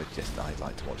 Oh, I'd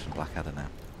like to watch some Blackadder now.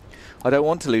 I don't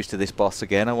want to lose to this boss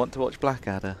again. I want to watch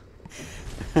Blackadder.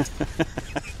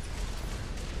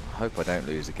 I hope I don't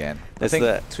lose again. I think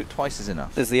twice is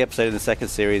enough. There's the episode in the second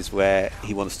series where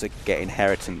he wants to get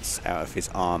inheritance out of his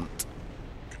aunt,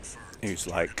 who's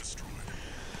like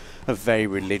a very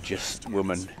religious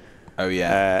woman. Oh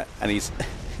yeah. And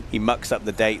he mucks up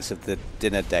the dates of the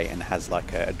dinner date and has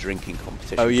like a drinking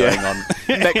competition yeah. going on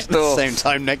Next door. at the same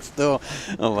time next door.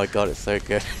 Oh my god, it's so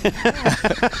good.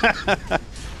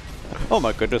 Oh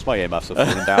my goodness, my earmuffs are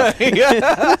falling down.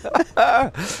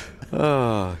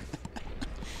 Oh.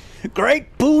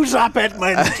 Great booze up,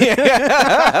 Edmund!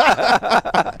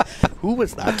 Who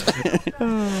was that?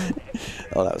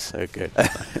 Oh, that was so good.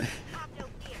 Looks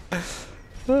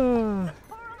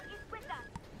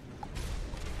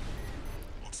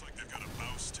like they've got a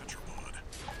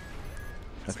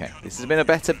has been a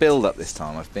better build-up this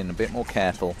time. I've been a bit more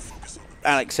careful.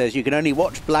 Alex says you can only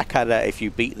watch Blackadder if you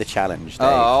beat the challenge, Dave.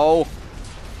 Oh,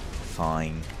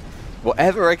 fine.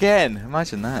 Whatever again.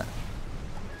 Imagine that.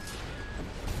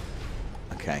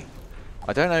 Okay.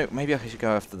 I don't know. Maybe I should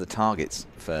go after the targets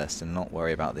first and not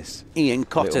worry about this. Ian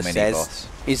Cotter little says, mini-boss.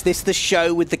 is this the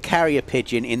show with the carrier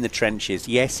pigeon in the trenches?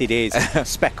 Yes, it is.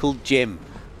 Speckled Jim.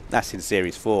 That's in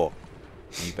Series 4.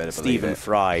 You better believe Stephen it.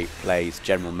 Fry plays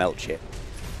General Melchett.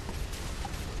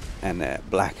 And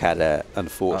Blackadder,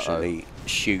 unfortunately,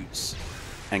 shoots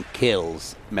and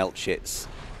kills Melchett's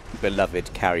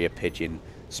beloved carrier pigeon,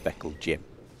 Speckled Jim.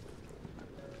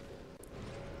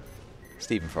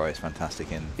 Stephen Fry is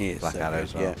fantastic in He is Blackadder so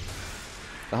as good, well. yeah.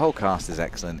 The whole cast is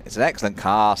excellent. It's an excellent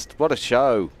cast. What a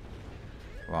show.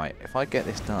 Right, if I get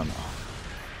this done...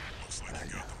 Looks like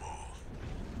you got them all.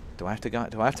 Do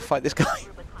I have to fight this guy?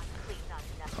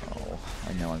 Oh,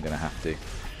 I know I'm going to have to.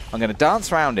 I'm going to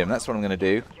dance around him. That's what I'm going to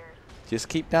do. Just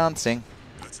keep dancing.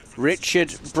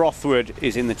 Richard Brothwood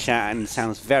is in the chat and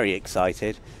sounds very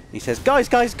excited. He says, guys,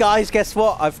 guess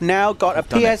what? I've now got a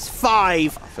done it. PS5. I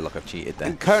feel like I've cheated there.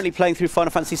 I'm currently playing through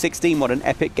Final Fantasy 16. What an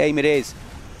epic game it is.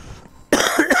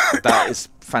 That is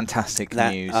fantastic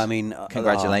news. I mean,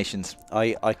 congratulations.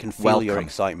 I can feel your Welcome.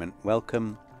 excitement.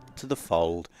 Welcome to the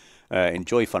fold.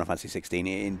 Enjoy Final Fantasy 16.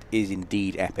 It is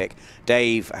indeed epic.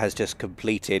 Dave has just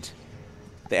completed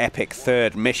the epic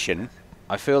third mission.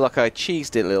 I feel like I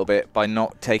cheesed it a little bit by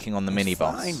not taking on the mini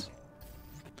fine. boss.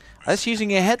 That's using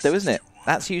your head, though, isn't it?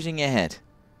 That's using your head.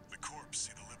 The corps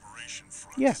see the Liberation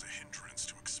Front Yeah. as a hindrance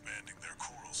to expanding their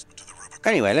corals to the Rubicon.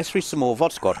 Anyway, let's read some more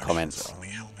VOD Squad comments. Only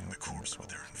helping the corps with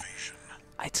their invasion.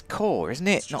 It's core, isn't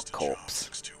it? Not Just a job, corpse.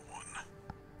 621.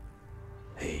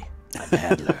 Hey, I'm a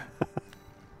handler.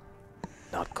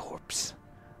 Not corpse.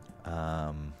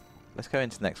 Let's go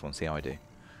into the next one, see how I do.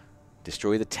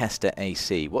 Destroy the tester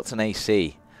AC. What's an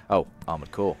AC? Oh,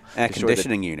 armored core. Air Destroy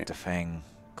conditioning the unit. Defang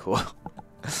core.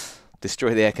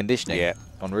 Destroy the air conditioning Yeah.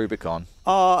 on Rubicon.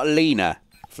 Lena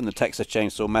from the Texas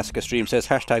Chainsaw Massacre stream says,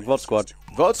 hashtag VOD Squad.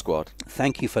 VOD Squad.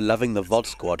 Thank you for loving the VOD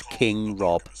Squad, King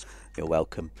Rob. You're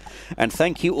welcome. And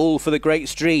thank you all for the great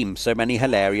stream. So many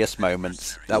hilarious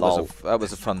moments. That Lol.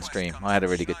 was a fun stream. I had a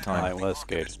really good time. It was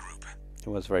good. It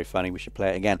was very funny. We should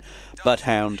play it again.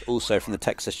 Budhound, also from the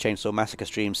Texas Chainsaw Massacre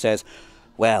stream, says,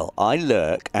 well, I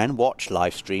lurk and watch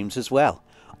live streams as well.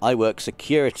 I work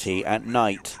security at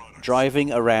night,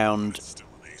 driving around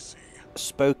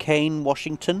Spokane,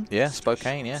 Washington. Yeah,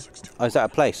 Spokane, yeah. Oh, is that a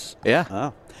place? Yeah.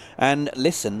 Oh. And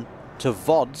listen to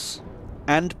VODs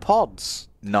and pods.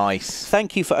 Nice.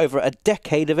 Thank you for over a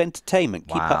decade of entertainment.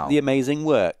 Keep Wow. up the amazing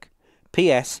work.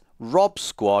 P.S. Rob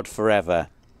Squad forever.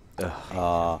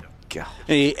 God.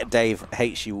 Dave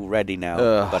hates you already now.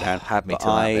 Budhound. Had me But to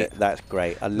that bit. That's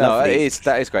great. I No, love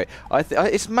that is great.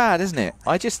 It's mad, isn't it?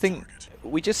 I just think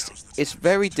it's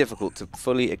very difficult to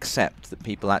fully accept that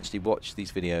people actually watch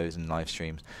these videos and live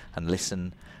streams and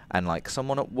listen, and like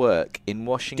someone at work in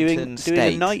Washington State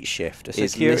doing a night shift, a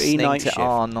is security listening night to shift.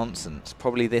 our nonsense.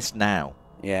 Probably this now.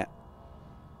 Yeah.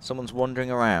 Someone's wandering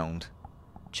around,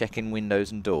 checking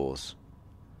windows and doors,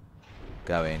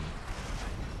 going,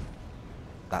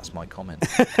 that's my comment.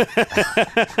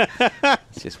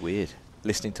 It's just weird.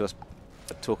 Listening to us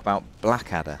talk about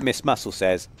Blackadder. Miss Muscle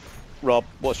says, Rob,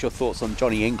 what's your thoughts on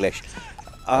Johnny English?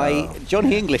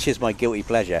 Johnny English is my guilty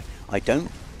pleasure. I don't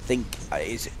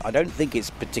think it's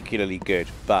particularly good,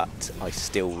 but I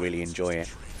still really enjoy it.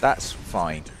 That's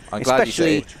fine. I'm glad you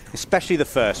say it. Especially the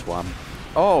first one.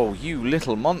 Oh, you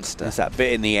little monster. There's that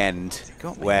bit in the end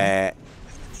Got me, where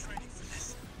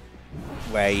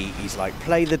he's like,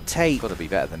 play the tape. Got to be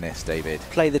better than this, David.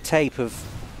 Play the tape of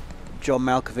John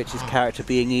Malkovich's character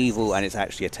being evil, and it's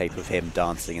actually a tape of him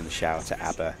dancing in the shower to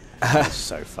ABBA. It's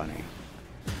so funny.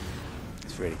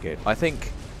 It's really good. I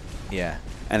think, yeah.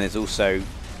 And there's also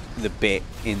the bit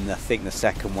in, I think, the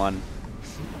second one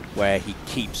where he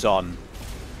keeps on.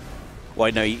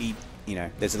 Well, no,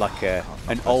 there's like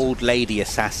an old lady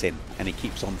assassin, and he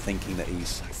keeps on thinking that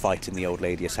he's fighting the old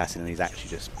lady assassin, and he's actually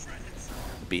just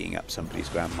beating up somebody's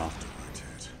grandma.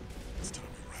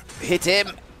 Hit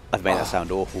him. I've made that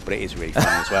sound awful, but it is really funny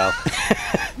as well.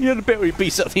 You know the bit where he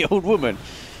beats up the old woman?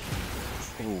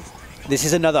 Ooh. This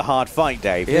is another hard fight,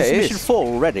 Dave. Yeah, This is it mission is. 4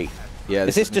 already. Yeah,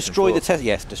 Is this mission destroy 4. the test?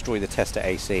 Yes, destroy the tester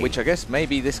AC. Which I guess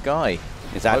maybe this guy.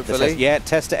 is that? hopefully. Yeah,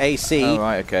 tester AC. Oh,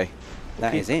 right, okay.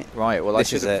 That is it. Right, well,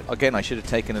 This is I should have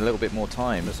taken a little bit more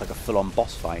time. Looks like a full-on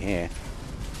boss fight here.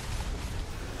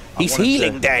 I He's wanted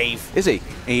healing, to- Dave. Is he?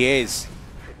 He is.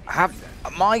 Have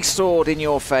my sword in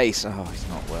your face. Oh, it's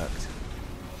not worked.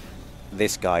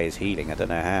 This guy is healing. I don't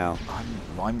know how.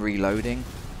 I'm reloading.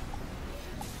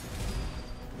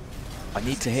 I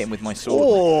need to hit him with my sword.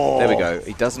 Oh. There we go.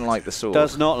 He doesn't like the sword.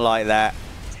 Does not like that.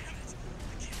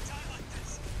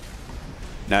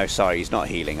 No, sorry, he's not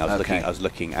healing. I was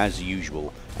looking as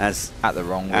usual, as at the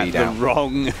wrong at readout. the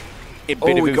wrong bit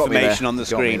of information on the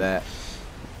screen.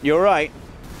 You're right.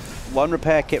 1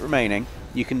 repair kit remaining.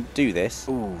 You can do this.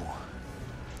 Ooh.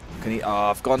 Can he? Oh,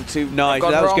 I've gone too. Nice. I've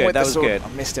gone That was wrong good. with That the was sword. good. I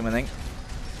missed him, I think.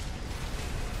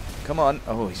 Come on.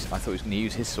 Oh, I thought he was going to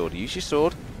use his sword. Use your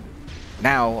sword.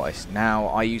 Now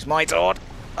I use my sword.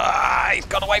 Ah, he's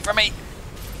got away from me.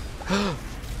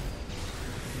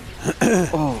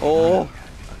 Oh.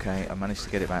 Okay, I managed to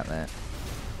get it back there.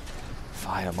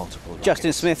 Fire multiple rockets.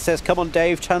 Justin Smith says, "Come on,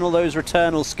 Dave, channel those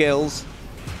returnal skills."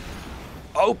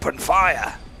 Open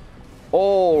fire.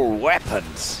 All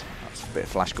weapons. That's a bit of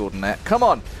Flash Gordon there. Come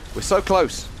on. We're so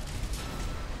close.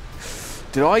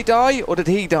 Did I die or did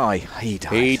he die? He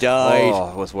died. He died.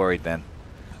 Oh, I was worried then.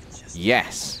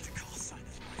 Yes.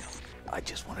 I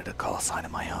just wanted a call sign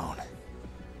of my own.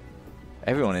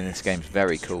 Everyone in this game is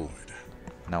very cool.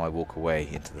 Now I walk away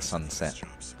into the sunset. Job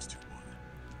 621.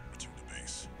 Return to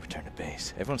base. Return to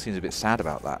base. Everyone seems a bit sad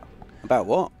about that. About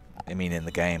what? I mean, in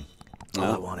the game.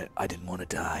 Oh. I didn't want to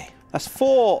die. That's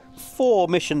four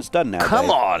missions done now. Come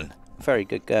Dave. on. Very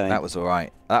good going. That was all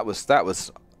right. That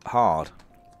was hard.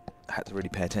 I had to really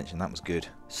pay attention. That was good.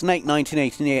 Snake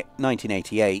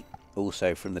 1988,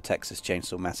 also from the Texas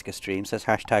Chainsaw Massacre stream, says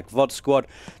hashtag VOD Squad.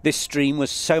 This stream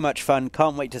was so much fun.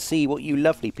 Can't wait to see what you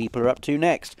lovely people are up to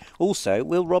next. Also,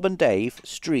 will Rob and Dave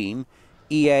stream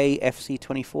EA FC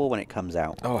 24 when it comes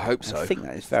out? Oh, I hope so. I think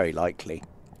that is very likely.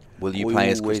 Will you We play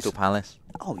as always- Crystal Palace?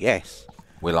 Oh, yes.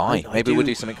 Will I? I Maybe do. we'll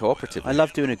do something cooperative. I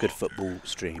love doing a good football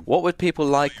stream. What would people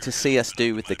like to see us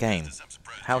do with the game?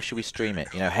 How should we stream it?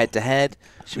 You know, head to head?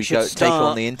 Should we should go take it on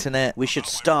start- the internet? We should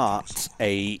start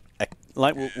a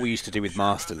like what we used to do with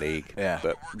Master League, Yeah.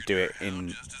 but do it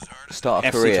in Start a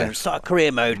FC career. 20, start a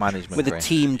career mode Management with career. a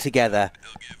team together,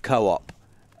 co-op,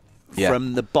 Yeah.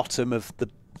 from the bottom of the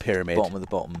pyramid. Bottom of the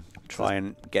bottom. Try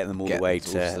and get them all the Get way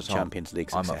towards to the top. Champions League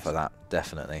I'm success. up for that.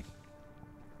 Definitely.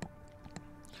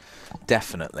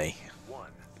 Definitely.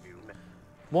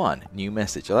 One new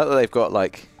message. I like that they've got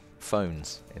like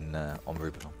phones in on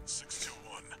Rubicon.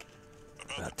 621.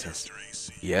 About That the test. tester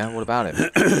AC. Yeah, what about it?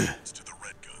 It's to the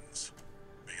Red Guns.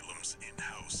 Balam's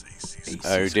in-house AC system.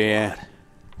 Oh dear.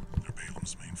 They're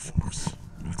Balam's main force,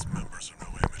 and its members are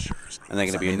no amateurs. And they're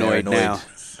going to be They're annoyed now.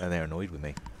 And they're annoyed with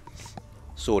me.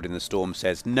 Sword in the Storm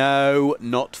says, no,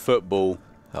 not football.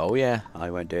 Oh yeah.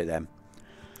 I won't do it then.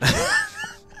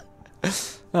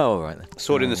 Oh, all right then.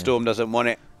 Sword in the Yeah. Storm doesn't want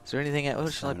it. Is there anything else?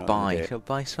 What should I I'm not gonna buy? do it. Should I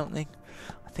buy something?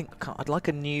 I think I'd like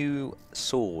a new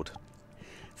sword.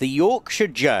 The Yorkshire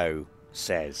Joe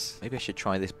says, Maybe I should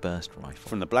try this burst rifle.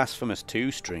 from the Blasphemous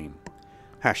 2 stream,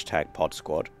 hashtag Pod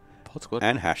Squad Pod Squad.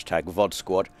 and hashtag VOD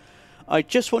Squad, I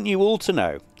just want you all to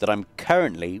know that I'm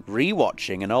currently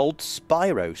rewatching an old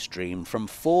Spyro stream from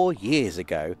 4 years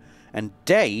ago, and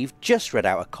Dave just read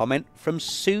out a comment from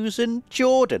Susan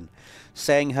Jordan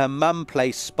saying her mum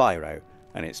plays Spyro,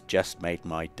 and it's just made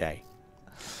my day.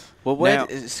 Well, where Now-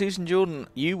 is Susan Jordan?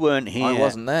 You weren't here. I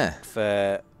wasn't there.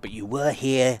 But you were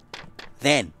here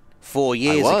then, 4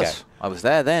 years I ago. was. I was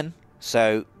there then.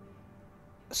 So,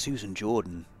 Susan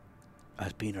Jordan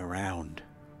has been around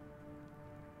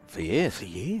For years. for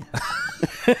years.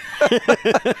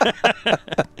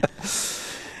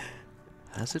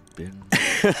 Has it been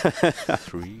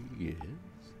 3 years?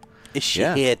 Is she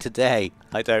Yeah. here today?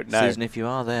 I don't know. Susan, if you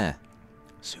are there,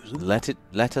 Susan?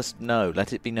 let us know.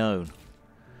 Let it be known.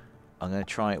 I'm going to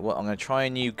try. Well, I'm going to try a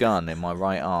new gun in my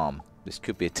right arm. This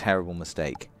could be a terrible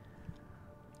mistake,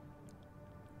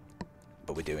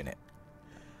 but we're doing it.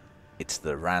 It's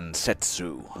the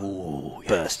Ransetsu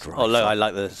burst rifle. Oh, look, I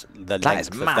like the That length is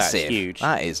of massive. That's huge.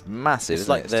 That is massive. It's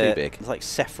Isn't like it? It's too big. It's like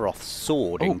Sephiroth's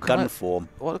sword Oh, in can gun I- form.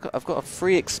 Well, I've got a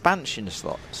free expansion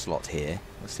slot here.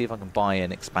 Let's see if I can buy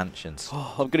an expansion.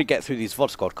 Oh, I'm going to get through these VOD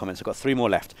Squad comments. I've got 3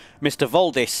 more left. Mr.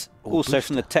 Voldis, also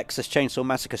from the Texas Chainsaw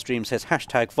Massacre stream, says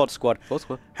hashtag VOD Squad. VOD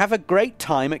Squad. Have a great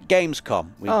time at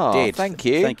Gamescom. We Oh, did. thank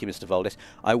you. Thank you, Mr. Voldis.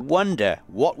 I wonder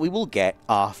what we will get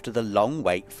after the long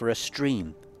wait for a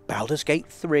stream. Baldur's Gate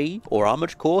 3 or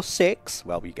Armored Core 6?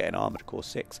 Well, we get an Armored Core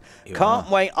 6. You Can't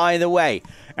are. wait either way.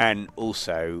 And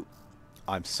also,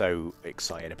 I'm so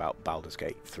excited about Baldur's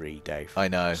Gate 3, Dave. I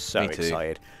know, So me too.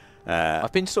 excited.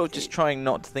 I've been sort of just trying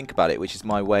not to think about it, which is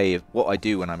my way of what I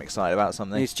do when I'm excited about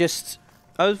something. It's just...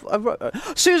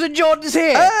 Susan Jordan's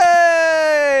here!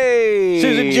 Hey!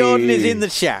 Susan Jordan is in the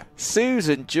chat.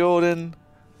 Susan Jordan.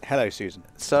 Hello, Susan.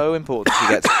 So important.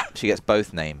 She gets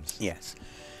both names. Yes.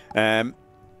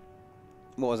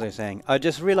 What was I saying? I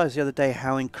just realised the other day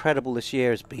how incredible this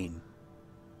year has been.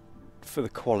 for the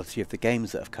quality of the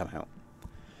games that have come out.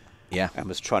 Yeah. And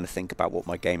was trying to think about what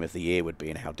my game of the year would be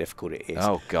and how difficult it is.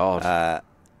 Oh God.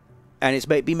 And it's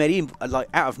been made even, like,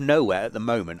 out of nowhere at the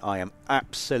moment. I am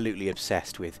absolutely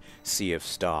obsessed with Sea of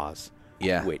Stars.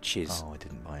 Yeah. Which is I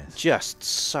didn't buy it. just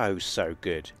so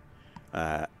good.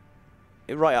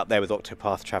 Right up there with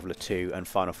Octopath Traveler 2 and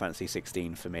Final Fantasy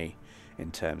 16 for me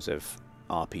in terms of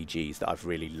RPGs that I've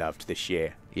really loved this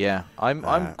year. Yeah,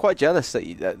 I'm quite jealous that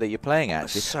you're playing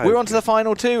actually. So We're on to good. the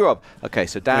final two, Rob. Okay,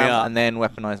 so We Damn are. and then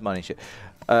Weaponized Money shit.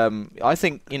 I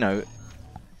think, you know,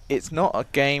 it's not a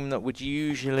game that would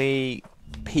usually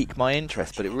pique my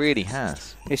interest, but it really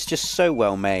has. It's just so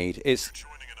well made. It's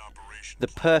Joining an operation. the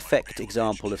perfect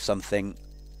example of something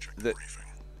that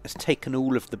has taken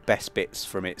all of the best bits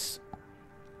from its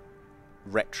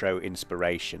retro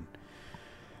inspiration,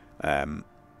 but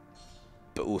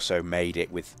also made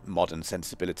it with modern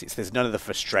sensibilities. There's none of the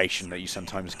frustration that you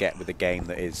sometimes get with a game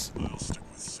that is I'll stick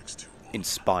with 621.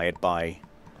 inspired by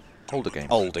Older game.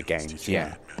 older games.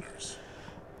 Yeah. Manners.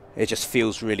 It just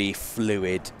feels really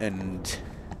fluid and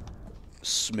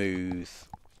smooth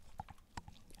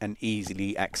and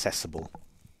easily accessible.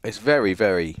 It's very,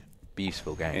 very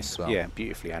beautiful game It's as well. yeah,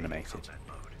 beautifully animated.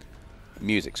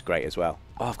 Music's great as well.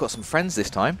 Oh, I've got some friends this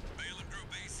time.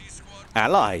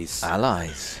 Allies.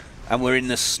 Allies. And we're in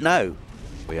the snow.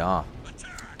 We are.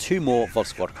 2 more VOD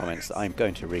Squad comments that I'm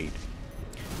going to read.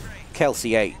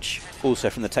 Kelsey H, also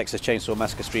from the Texas Chainsaw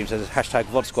Massacre stream, says hashtag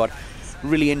VOD Squad.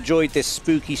 Really enjoyed this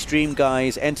spooky stream,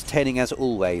 guys. Entertaining as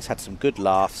always. Had some good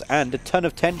laughs and a ton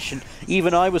of tension.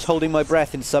 Even I was holding my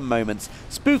breath in some moments.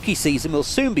 Spooky season will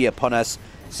soon be upon us,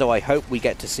 so I hope we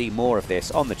get to see more of this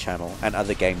on the channel and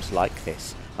other games like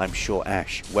this. I'm sure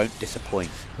Ash won't disappoint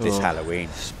this Halloween.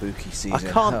 Spooky I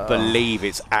season. can't believe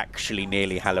it's actually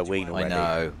nearly Halloween I already.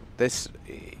 know.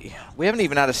 We haven't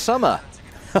even had a summer.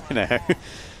 I know.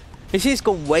 This has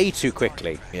gone way too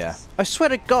quickly. Yeah. I swear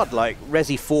to God, like,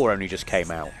 Resi 4 only just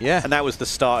came out. Yeah. And that was the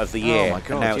start of the year. my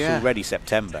God, and now it's yeah. already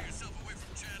September.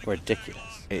 Ridiculous.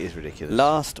 It is ridiculous.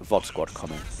 Last VOD Squad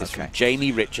comment is Okay. from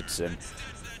Jamie Richardson.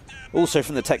 Also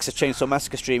from the Texas Chainsaw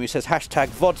Massacre stream, who says hashtag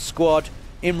VOD Squad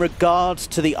in regards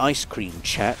to the ice cream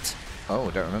chat. Oh,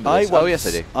 I don't remember this. Oh, yes,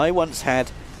 I do. I once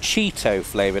had Cheeto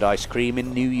flavoured ice cream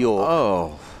in New York.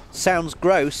 Oh, Sounds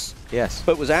gross, yes.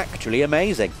 but was actually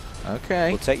amazing. Okay.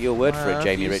 We'll take your word for it,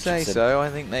 Jamie if you Richardson. say so. I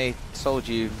think they sold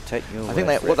you. Take your I think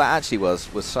word for what it. that actually was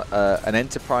an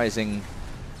enterprising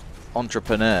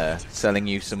entrepreneur selling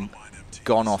you some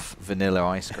gone-off vanilla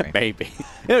ice cream. Maybe.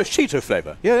 Yeah, it's Cheeto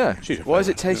flavour. Yeah. Cheeto Why does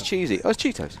flavour, it taste yeah. cheesy? Oh, it's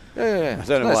Cheetos. Yeah. I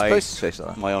don't know It's why supposed to taste like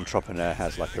that. my entrepreneur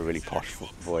has like a really posh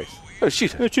voice. Oh, it's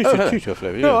Cheetos. Cheeto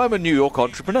flavour, yeah. No, I'm a New York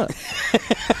entrepreneur.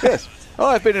 Yes. Oh,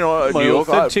 I've been in New York.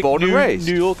 I was born and raised.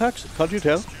 New York accent, can't you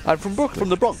tell? I'm from Brooklyn. From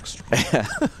the Bronx.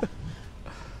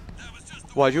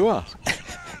 Why'd you ask?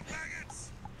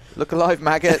 Look alive,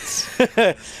 maggots.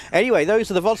 Anyway, those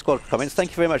are the VOD Squad comments.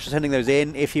 Thank you very much for sending those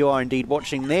in. If you are indeed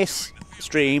watching this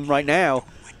stream right now,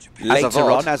 later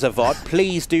VOD. on as a VOD,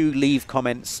 please do leave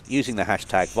comments using the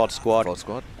hashtag VOD Squad. VOD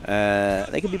Squad.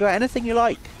 They can be about anything you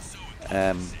like.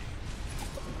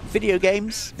 Video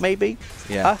games, maybe.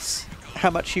 Yeah. Us. How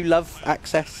much you love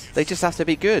Access. They just have to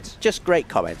be good. Just great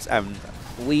comments, and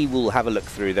we will have a look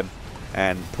through them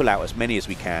and pull out as many as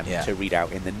we can Yeah. to read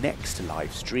out in the next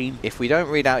live stream. If we don't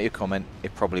read out your comment,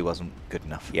 it probably wasn't good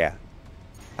enough. Yeah,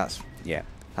 That's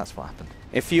what happened.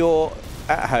 if you're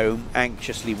at home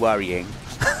anxiously worrying,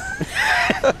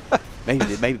 maybe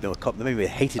they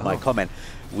hated my comment.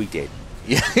 We did.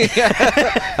 Yeah,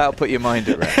 that'll put your mind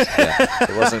at rest. Yeah,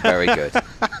 it wasn't very good.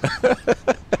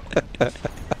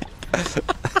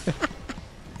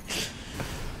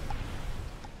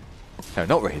 No,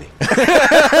 not really.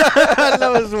 I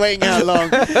was waiting how long.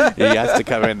 He has to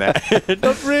cover in there.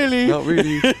 Not really. Not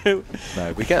really.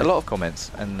 No, we get a lot of comments,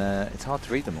 and it's hard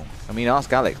to read them all. I mean,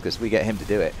 ask Alex, because we get him to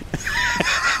do it.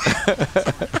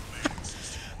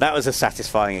 That was a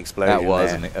satisfying explosion. That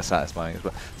was there. a satisfying,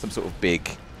 some sort of big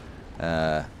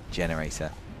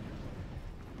generator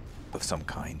of some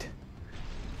kind.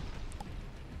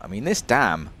 I mean, this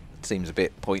dam seems a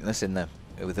bit pointless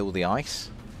with all the ice.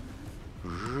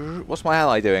 What's my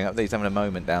ally doing up there? He's having a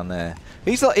moment down there.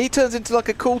 He turns into like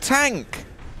a cool tank.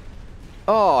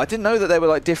 Oh, I didn't know that they were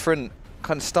like different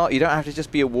kind of start. You don't have to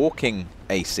just be a walking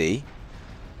AC.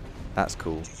 That's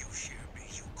cool.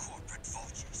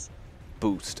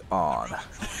 Boost on.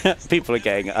 People are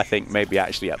getting, I think, maybe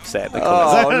actually upset in the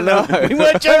comments. Oh no, We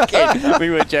were joking. We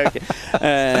were joking.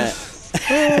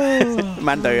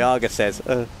 Mando Yaga says,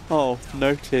 "Oh,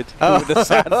 noted." With a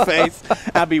sad face.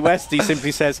 Abby Westy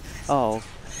simply says, "Oh."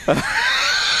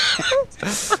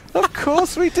 Of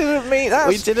course we didn't mean that.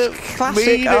 We didn't classic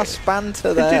mean it. us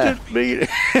banter there. Didn't mean it.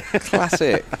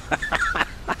 Classic.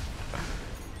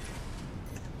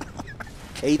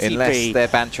 KTP. Unless they're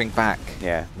bantering back.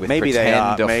 Yeah, With maybe they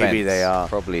are. pretend Maybe offence. they are.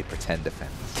 Probably pretend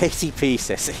offence. KTP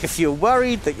says, if you're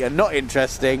worried that you're not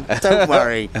interesting, don't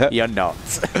worry, you're not.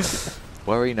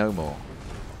 Worry no more.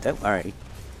 Don't worry.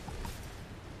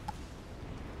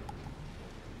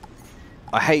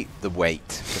 I hate the wait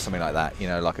for something like that, you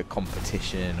know, like a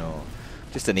competition or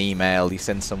just an email. You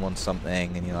send someone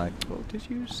something and you're like, well, did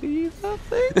you see that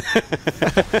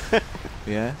thing?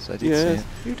 Yes, I did see it.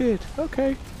 You did.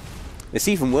 Okay. It's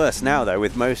even worse now, though.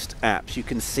 With most apps, you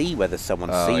can see whether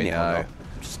someone's seen it or not.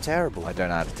 It's terrible. I don't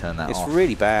know how to turn that off. It's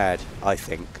really bad, I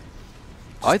think.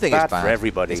 I think it's bad for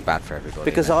everybody. It's bad for everybody.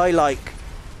 Because I like,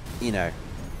 you know,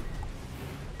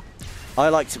 I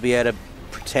like to be able to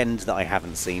pretend that I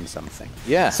haven't seen something.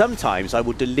 Yeah. Sometimes I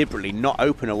will deliberately not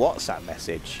open a WhatsApp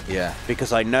message. Yeah.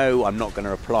 Because I know I'm not going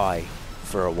to reply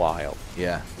for a while.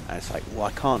 Yeah. And it's like, well,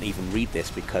 I can't even read this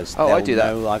because I do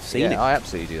that. know I've seen it. I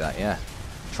absolutely do that, yeah.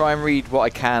 Try and read what I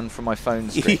can from my phone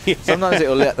screen. Yeah. Sometimes it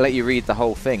will let you read the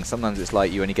whole thing. Sometimes it's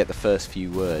like you only get the first few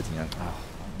words. And you're like, oh,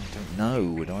 I don't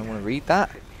know. Do I want to read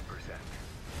that?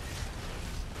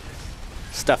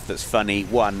 Stuff that's funny.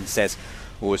 One says,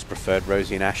 always preferred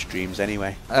Rosie and Ash streams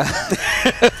anyway.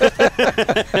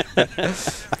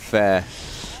 Fair.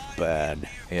 Burn.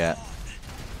 Yeah.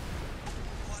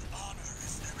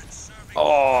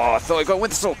 Oh, I thought I got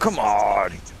with the sword. Come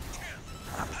on.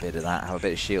 Have a bit of that. Have a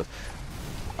bit of shield.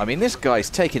 I mean, this guy's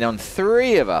taking on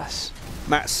 3 of us.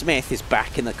 Matt Smith is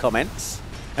back in the comments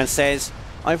and says,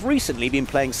 I've recently been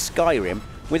playing Skyrim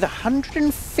with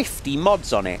 150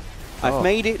 mods on it. I've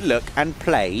made it look and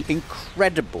play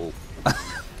incredible.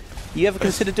 You ever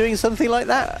consider doing something like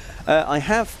that? I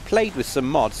have played with some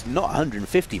mods, not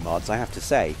 150 mods, I have to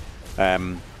say.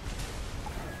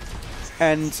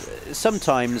 And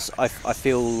sometimes I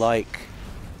feel like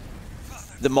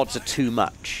the mods are too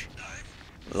much.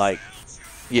 Like,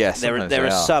 Yes, there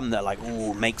are some that like,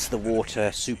 ooh, makes the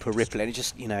water super rippling. It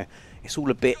just, you know, it's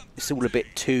all a bit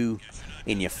too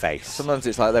in your face. Sometimes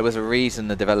it's like there was a reason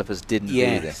the developers didn't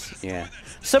do this. Yeah.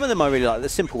 Some of them I really like. The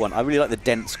simple one, I really like the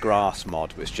dense grass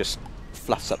mod, which just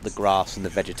fluffs up the grass and the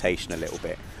vegetation a little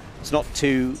bit. It's not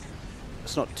too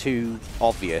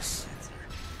obvious.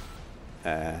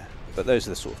 But those are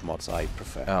the sort of mods I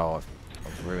prefer. Oh,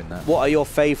 I've ruined that. What are your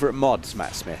favourite mods,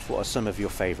 Matt Smith? What are some of your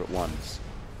favourite ones?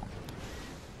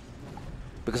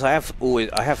 Because I have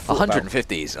thought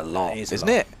 150 is a lot, isn't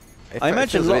it? I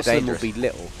imagine lots of them will be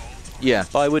little. Yeah.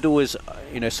 But I would always,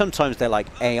 you know, sometimes they're like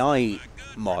AI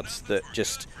mods that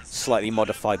just slightly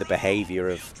modify the behaviour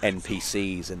of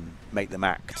NPCs and make them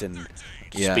act and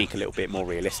speak a little bit more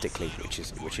realistically,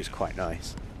 which is quite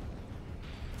nice.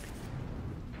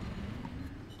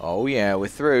 Oh yeah, we're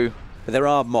through. But there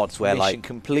are mods where Mission like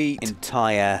complete.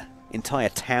 entire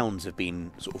towns have been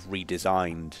sort of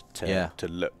redesigned to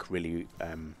look really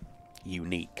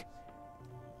unique.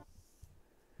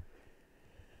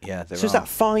 Yeah, there So is that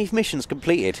 5 missions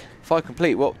completed? 5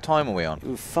 complete. What time are we on?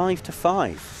 5 to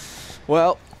 5.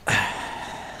 Well,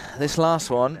 this last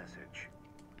one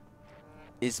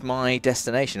is my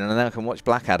destination, and then I can watch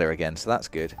Blackadder again, so that's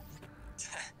good.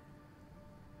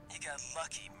 You got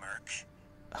lucky, Merc.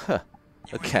 Huh.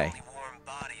 Okay. You were the only warm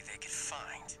body they could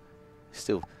find.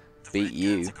 Still The beat Red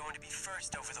you. Guns are going to be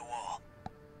first over the wall.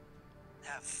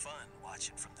 Have fun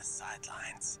watching from the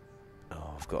sidelines.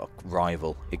 Oh, I've got a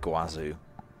rival, Iguazu.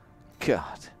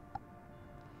 God.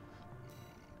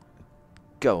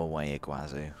 Go away,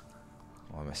 Iguazu.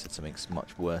 Oh, I said something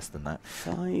much worse than that.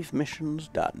 5 missions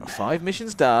done. 5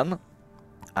 missions done.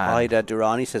 And Ida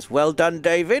Durrani says, well done,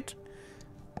 David.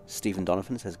 Stephen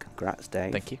Donovan says, congrats,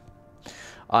 Dave. thank you.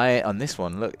 On this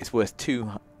one, look, it's worth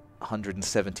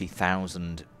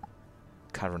 270,000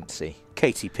 currency.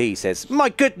 KTP says, my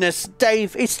goodness,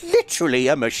 Dave, it's literally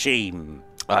a machine.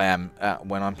 I am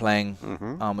when I'm playing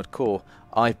Armored Core.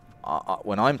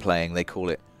 When I'm playing, they call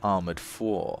it Armored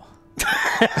 4.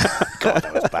 God,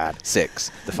 that was bad.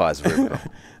 6. The Fires of Rubicon.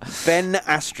 Ben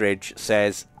Astridge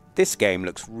says, this game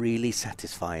looks really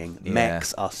satisfying. Yeah.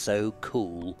 Mechs are so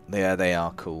cool. Yeah, they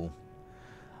are cool.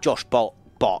 Josh Bot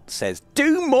says,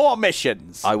 do more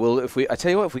missions. I will. I tell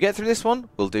you what, if we get through this one,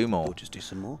 we'll do more. We'll just do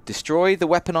some more. Destroy the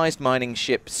weaponized mining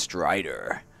ship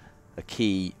Strider, a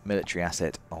key military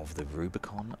asset of the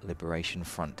Rubicon Liberation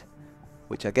Front,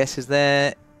 which I guess is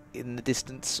there in the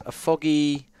distance, a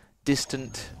foggy,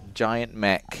 distant giant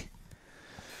mech.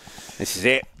 This is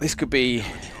it. This could be.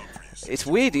 It's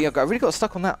weird. I really got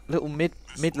stuck on that little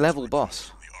mid-level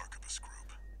boss. The Arquebus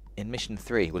group. in mission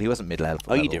 3. Well, he wasn't mid-level.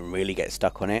 Oh, you didn't really get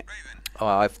stuck on it. Oh,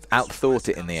 I've outthought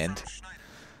it in the end.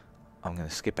 I'm going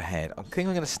to skip ahead. I think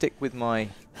I'm going to stick with my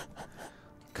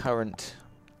current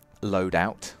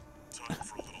loadout. Time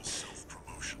for a little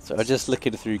self-promotion. So I'm just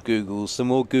looking through Google, some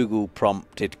more Google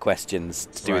prompted questions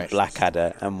to do with Right.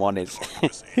 Blackadder, and one is,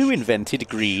 who invented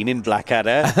green in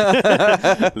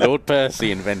Blackadder? Lord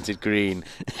Percy invented green.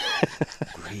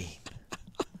 Green.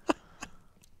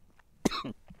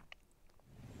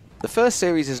 The first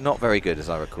series is not very good, as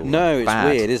I recall. No, it's Bad.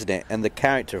 weird, isn't it? And the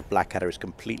character of Blackadder is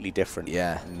completely different.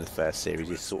 Yeah. In the first series,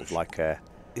 he's sort of like a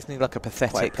Isn't he like a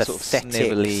pathetic, quite sort of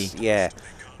pathetic, snivelly? yeah.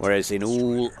 Whereas in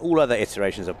all other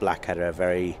iterations of Blackadder are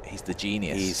very, He's the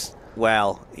genius.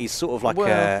 he's sort of like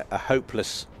Well, a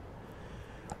hopeless.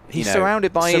 He's you know,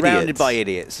 surrounded by idiots. Surrounded by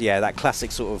idiots, yeah. That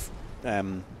classic sort of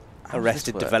this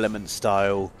Arrested work? Development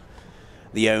style.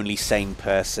 The only sane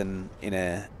person in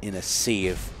a sea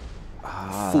of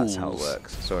That's how it fools.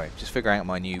 works. Sorry, just figuring out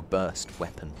my new burst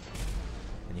weapon.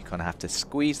 And you kind of have to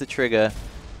squeeze the trigger,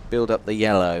 build up the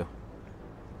yellow,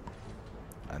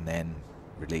 and then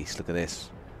release. Look at this.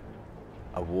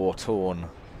 A war-torn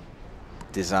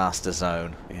disaster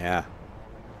zone. Yeah.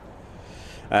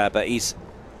 But he's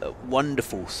a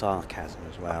wonderful sarcasm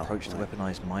as well. Approach the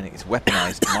weaponized mining. It's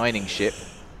weaponized mining ship.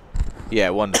 Yeah,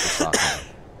 wonderful sarcasm.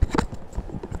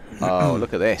 Oh,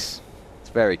 look at this. It's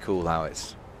very cool how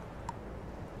it's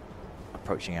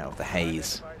approaching out of the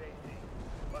haze.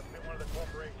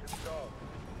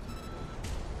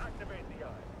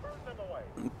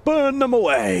 Burn them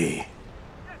away.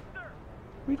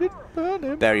 We did burn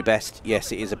him. Very best.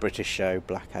 Yes, it is a British show.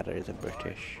 Blackadder is a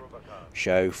British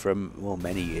show from, well,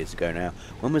 many years ago now.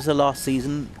 When was the last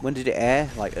season? When did it air?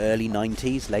 Like early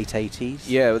 90s, late 80s?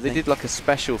 Yeah, well, they did like a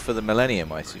special for the Millennium.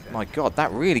 My God,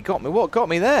 that really got me. What got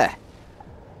me there?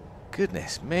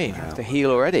 Goodness me, you have to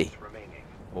heal already.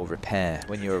 Or repair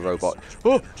when you're a robot.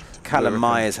 Oh, Callum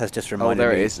Myers has just reminded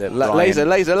there it me is. that Laser, Ryan-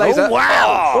 laser, laser. Oh,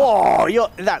 wow! Oh,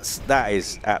 that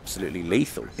is absolutely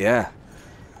lethal. Yeah.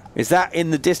 Is that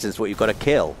in the distance what you've got to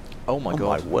kill? Oh my Oh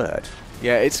God. my word.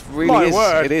 Yeah, it's My really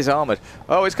word. It is armored.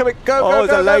 Oh, it's coming. Go, Oh, go,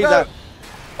 it's go, a go, laser. go.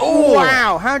 Oh,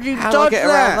 wow! How do you How do I dodge get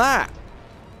that? around that?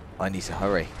 I need to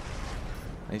hurry.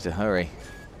 I need to hurry.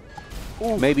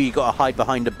 Maybe you got to hide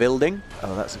behind a building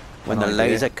Oh, that's when an the idea.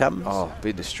 laser comes. Oh,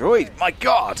 be destroyed. My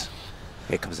God.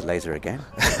 Here comes the laser again.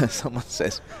 Someone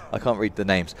says, I can't read the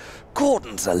names.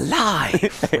 Gordon's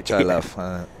alive, which I love.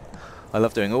 I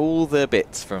love doing all the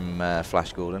bits from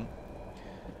Flash Gordon.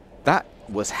 That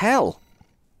was hell.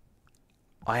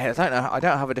 I don't know. I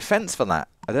don't have a defense for that.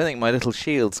 I don't think my little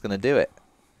shield's going to do it.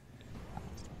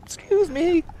 Excuse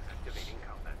me.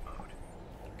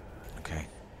 Okay.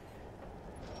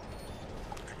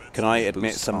 Can I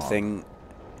admit Boost something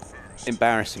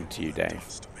embarrassing to you, Dave?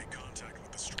 To make contact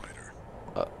with the Strider.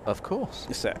 Of course.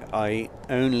 So I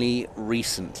only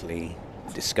recently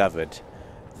discovered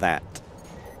that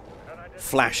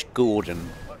Flash Gordon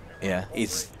Yeah.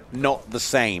 is not the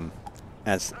same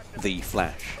as the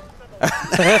Flash.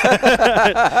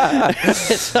 I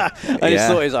just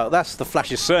thought, it's like, that's the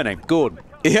Flash's surname, Gordon.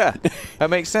 Yeah. That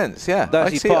makes sense. Yeah. I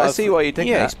He's see, part I of- see why you think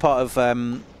yeah, that. he's part of,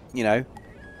 you know,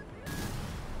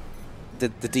 the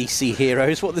DC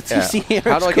heroes. What are the Yeah. DC heroes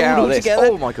How do I get called out of this? altogether?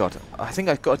 Oh my God! I think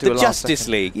I've got to do The a last Justice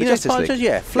second. League. The You know, Justice Justice League.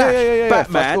 yeah, Flash, Yeah, Flash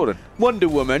Batman, Gordon. Wonder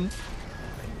Woman,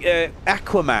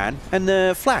 Aquaman,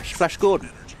 and Flash Gordon.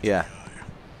 Yeah.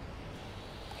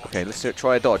 Okay, let's do it.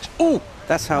 Try a dodge. Oh,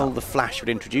 that's how the Flash would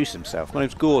introduce himself. My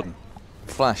name's Gordon.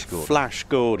 Flash Gordon. Flash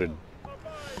Gordon.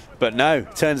 But no,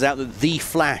 turns out that the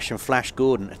Flash and Flash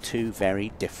Gordon are two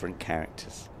very different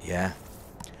characters. Yeah.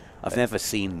 I've never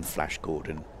seen Flash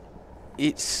Gordon.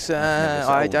 It's.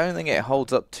 never I sold. don't think it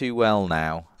holds up too well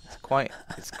now.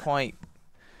 It's quite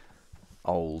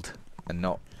old and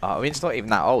not. I mean, it's not even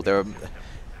that old.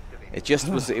 It just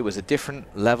was. It was a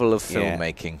different level of Yeah.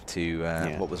 filmmaking to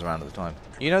Yeah. what was around at the time.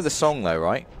 You know the song though,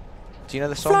 right? Do you know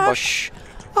the song? Flash!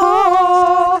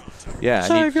 Yeah. and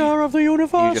you- Savior of the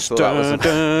universe. just thought that was a-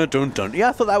 dun, dun, dun. Yeah,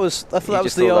 I thought that was. I thought You that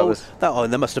was just the thought that old. was- Oh,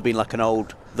 and there must have been like an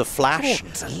old The Flash.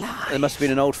 There must have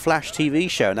been an old Flash TV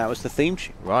show, and that was the theme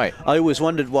tune. Right. I always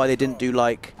wondered why they didn't do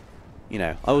like, you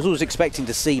know, I was always expecting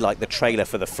to see like the trailer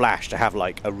for The Flash to have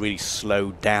like a really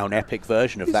slowed down epic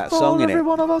version of that song in it.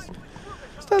 One of us.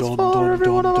 Dun, dun,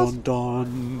 dun, dun,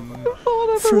 dun.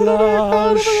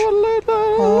 Flash.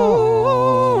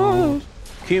 Oh.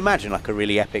 Can you imagine like a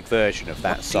really epic version of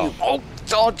that song Oh,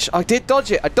 dodge! I did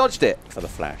dodge it. I dodged it. for The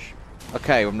Flash?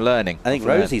 Okay, I'm learning. I think I've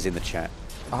learned. Rosie's in the chat.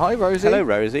 Hi, Rosie. Hello,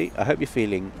 Rosie. I hope you're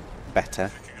feeling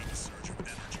better.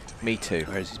 Me too.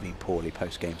 Rosie's been poorly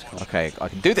post-games. Okay, I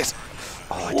can do this.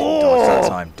 Oh, I didn't dodge that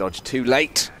time. Dodge too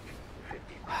late.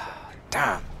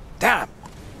 Damn. Damn.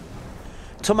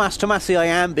 Tomasi, I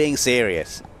am being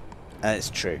serious. It's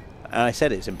true. And I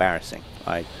said it's embarrassing.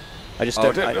 I just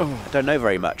Oh, don't. I don't know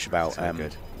very much about So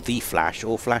good. the Flash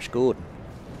or Flash Gordon.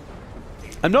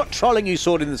 I'm not trolling you,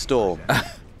 Sword in the Storm.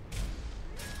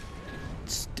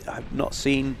 I've not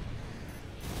seen.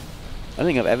 I don't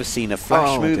think I've ever seen a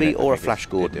Flash movie or a Flash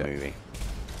Gordon movie.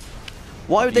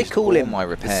 Why would they call him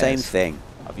the same thing?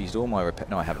 I've used all my repairs.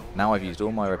 No, I haven't. Now I've used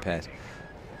all my repairs.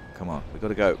 Come on, we've got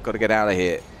to go. Got to get out of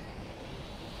here.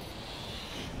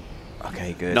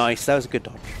 Okay, good. Nice, that was a good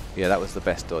dodge. Yeah, that was the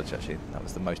best dodge, actually. That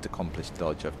was the most accomplished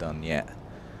dodge I've done yet.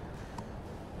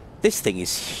 This thing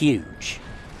is huge.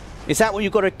 Is that what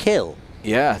you've got to kill?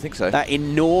 Yeah, I think so. That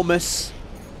enormous...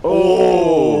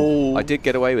 Oh! I did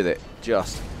get away with it,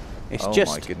 just. It's oh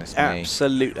just my goodness me.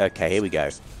 absolute... Okay, here we go.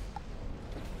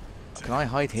 Can I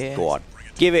hide here? Go on.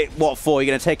 Give it what for?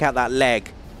 You're going to take out that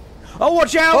leg. Oh,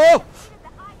 watch out! Oh!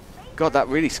 God, that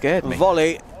really scared me.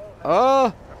 Volley. Oh!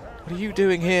 What are you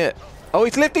doing here? Oh,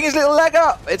 he's lifting his little leg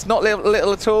up! It's not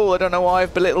little at all. I don't know why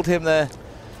I've belittled him there.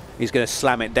 He's going to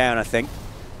slam it down, I think.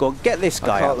 Go on, get this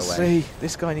guy out of the way. I can't see.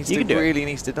 This guy really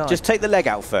needs to die. Just take the leg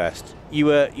out first. You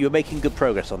were making good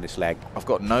progress on this leg. I've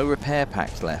got no repair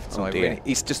packs left, so Oh, dear. I think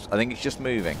he's just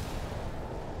moving.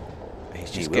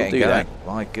 He's just will getting do going. that.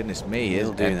 My goodness me,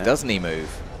 He'll do that. doesn't he move?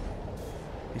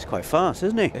 He's quite fast,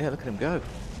 isn't he? Yeah, look at him go.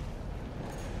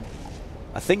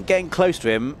 I think getting close to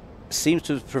him seems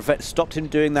to have stopped him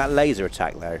doing that laser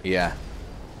attack, though. Yeah.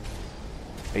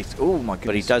 Oh my goodness.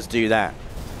 But he does do that.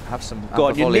 Have some. Go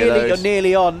on, you're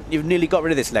nearly on. You've nearly got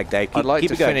rid of this leg, Dave. I'd like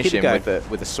to finish him going.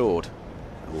 with a sword.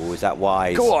 Oh, is that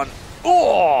wise? Go on.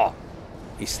 Oh!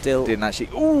 He's still... Didn't actually...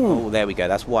 Oh, there we go.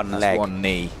 That's one leg. That's one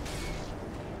knee.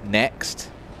 Next.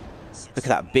 Look at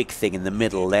that big thing in the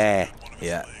middle there.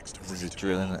 Yeah. This is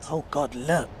drilling it. Oh, God,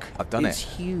 look. I've done it's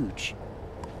huge.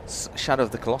 Shadow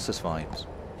of the Colossus vibes.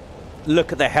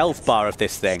 Look at the health bar of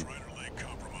this thing.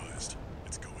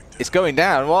 It's going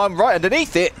down. Well, I'm right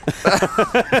underneath it.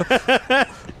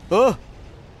 Oh.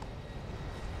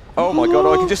 Oh my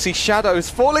God! I can just see shadows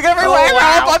falling everywhere. Oh,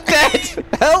 wow. I'm dead.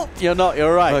 Help! You're not.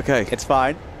 You're right. Okay. It's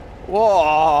fine.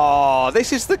 Whoa!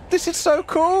 This is so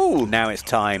cool. Now it's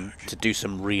time to do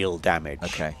some real damage.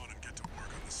 Okay.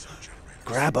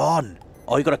 Grab on.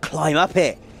 Oh, you got to climb up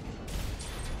it.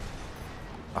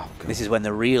 Oh, God. This is when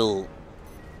the real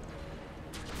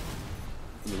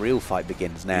fight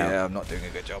begins now. Yeah, I'm not doing a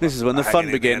good job. This is when the fun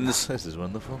begins. This is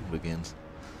when the fun begins.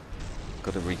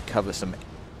 Got to recover some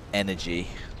energy.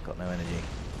 Got no energy.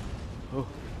 Oh.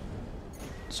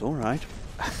 It's all right.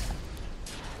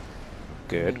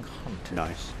 Good. Hunted.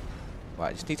 Nice. Right,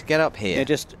 I just need to get up here. Yeah,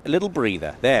 just a little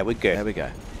breather. There, we're good. There we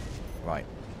go. Right.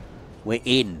 We're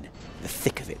in the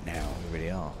thick of it now. We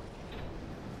really are.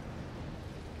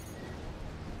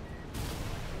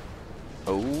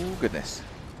 Oh, goodness.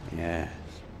 Yes.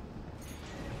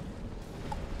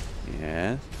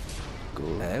 Yes.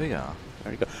 Good. There we go.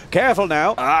 Very good. Careful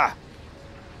now. Ah!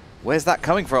 Where's that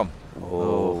coming from?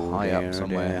 Oh, high dear, up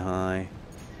somewhere. dear, high.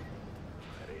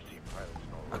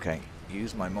 Okay,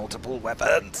 use my multiple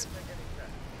weapons.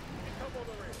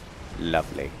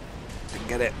 Lovely. Didn't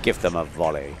get it. Give them a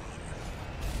volley.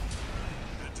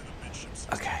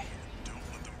 Okay.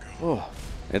 Oh.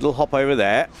 It'll hop over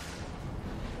there.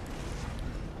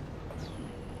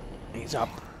 He's up.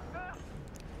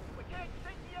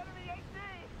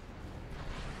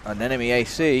 An enemy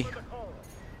AC.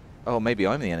 Oh, maybe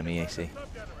I'm the enemy AC.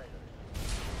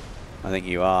 I think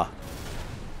you are.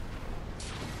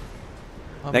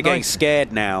 I'm They're getting nice.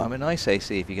 scared now. I'm a nice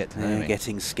AC if you get to know They're me.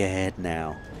 getting scared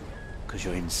now. Because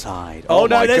you're inside. Oh Oh,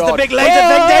 no, my there's God. the big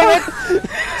laser thing,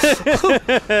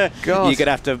 David! God. You're going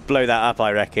to have to blow that up,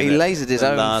 I reckon. He lasered his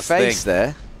The own last face thing.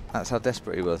 there. That's how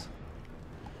desperate he was.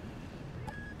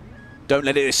 Don't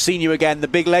let it have seen you again. The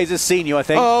big laser's seen you, I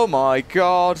think. Oh my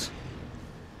God.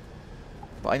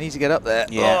 But I need to get up there.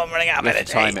 Yeah. Oh, I'm running out of You have energy.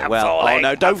 to time it I'm well. falling. Oh,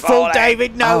 no, don't I'm fall, falling.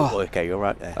 David, no! Oh. Okay, you're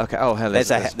right there. Okay, oh, hell,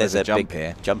 There's a jump big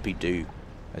here. jumpy do.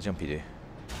 A jumpy do.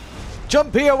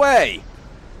 Jumpy away!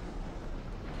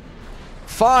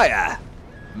 Fire!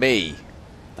 Me.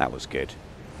 That was good.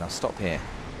 Now stop here.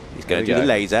 He's going to There do we the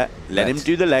go. laser. Let him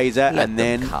do the laser, Let and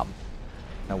them then come.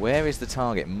 Now where is the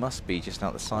target? Must be just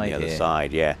out the on side the other here.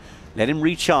 side, yeah. Let him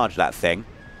recharge that thing.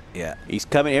 Yeah. He's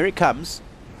coming. Here it comes.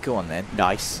 Go on then.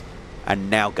 Nice. And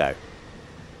now go.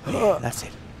 Yeah, that's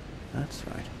it. That's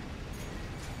right.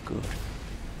 Good.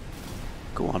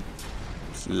 Go on.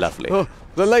 Lovely. Oh,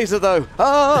 the laser though.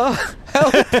 Ah!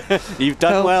 Help! You've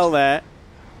done Help. well there.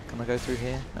 Can I go through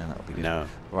here? No, that'll be good. No.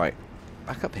 Right.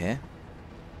 Back up here.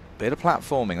 Bit of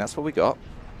platforming. That's what we got.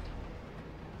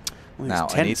 Well, Now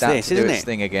it's I need tense that this, to do isn't its it?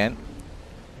 thing again.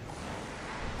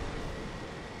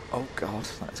 Oh God,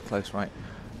 that's close, right?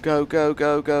 Go, go,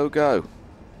 go, go, go.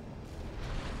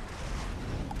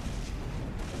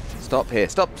 Stop here.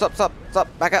 Stop, stop, stop, stop.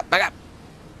 Back up, back up.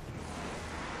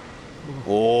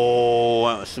 Oh,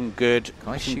 that was some good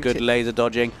laser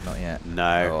dodging. Not yet.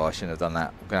 No. Oh, I shouldn't have done that.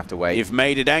 I'm going to have to wait. You've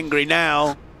made it angry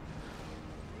now.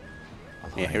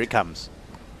 Yeah, here it comes.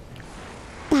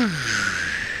 Do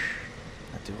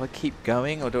I keep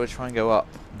going or do I try and go up?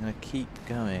 I'm going to keep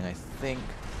going, I think.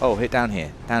 Oh, hit down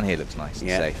here. Down here looks nice and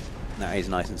safe. That is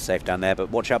nice and safe down there, but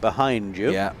watch out behind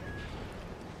you. Yeah.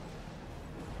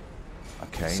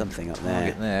 Okay. Something up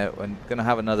there. We're going to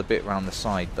have another bit round the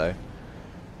side, though.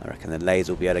 I reckon the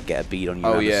laser will be able to get a bead on you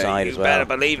on the side as well. You better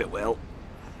believe it will.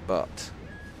 But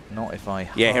not if I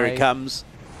hide. Yeah, here it comes.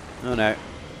 Oh, no.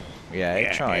 Yeah,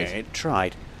 it tried. Yeah, it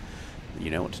tried.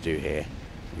 You know what to do here.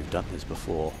 You've done this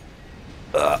before.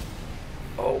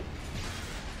 Oh.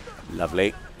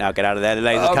 Lovely. Now get out of there. The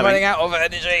laser's coming. I'm running out of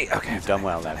energy. Okay. You've done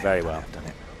well there. Very well. I've done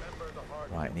it.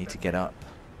 Right, need to get up.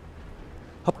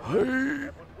 Hop.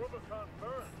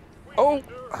 Oh.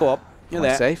 Go up. You're Am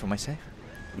there. I safe? Am I safe?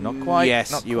 Not quite.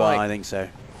 Yes, not you quite. are. I think so.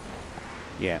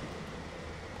 Yeah.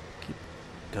 Keep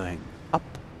going up.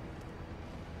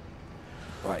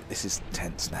 Right, this is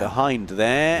tense now. Behind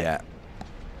there. Yeah.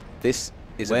 This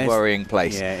is a worrying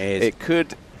place. Yeah, it is. It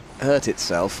could hurt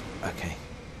itself. Okay.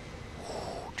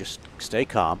 Just stay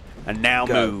calm and now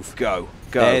Go, move. Go.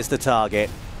 Go. There's the target.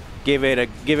 Give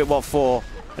it what for?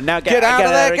 And now Get out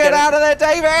of there! Get out of there,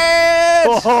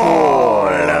 David! Oh,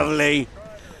 lovely.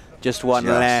 Just one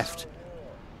left.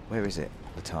 Where is it?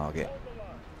 The target.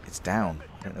 It's down.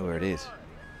 I don't know where it is.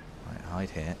 Right, hide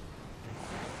here.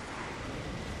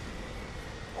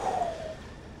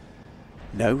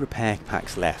 No repair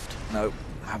packs left. No,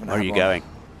 haven't. Where are you going?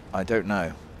 I don't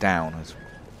know. Down as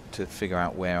to figure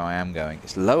out where I am going.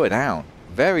 It's lower down.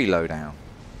 Very low down.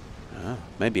 Oh,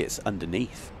 maybe it's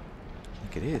underneath. I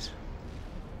think it is.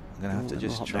 I'm going to have to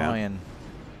just try down. and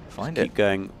find Keep it.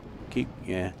 going.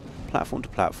 Platform to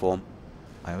platform.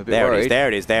 I'm a bit there worried. it is, there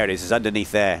it is, there it is. It's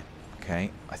underneath there.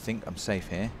 Okay, I think I'm safe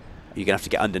here. You're going to have to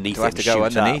get underneath Do I it have to go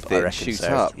underneath it and shoot so.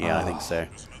 up? Yeah, I Oh. think so.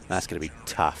 That's going to be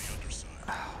tough.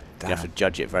 Damn. You have to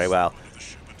judge it very well.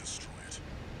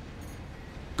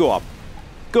 Go up.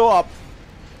 Go up.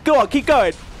 Go on, keep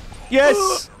going.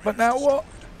 Yes. But now what?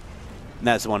 And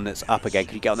that's the one that's up again.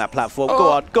 Can you get on that platform?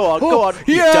 Go on, go on, go on. Yes!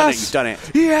 You've done it, you've done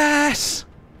it. Yes!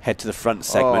 Head to the front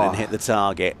segment and hit the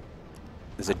target.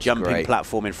 There's a jumping great.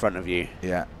 platform in front of you.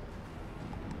 Yeah.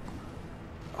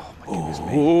 Oh my goodness me.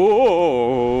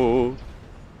 Oh.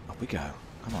 Up we go.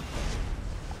 Come on.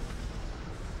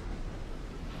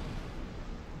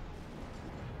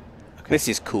 Okay. This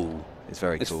is cool. It's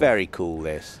very cool. It's very cool,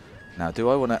 this. Now, do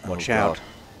I want to... Watch out. God.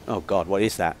 Oh, God, what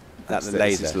is that? That's the This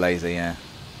laser. is laser, yeah.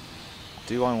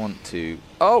 Do I want to...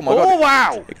 Oh, my God. Oh,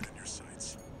 wow.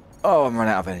 Oh, I'm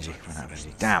running out of energy.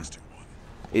 Damn.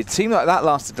 It seemed like that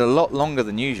lasted a lot longer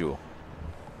than usual.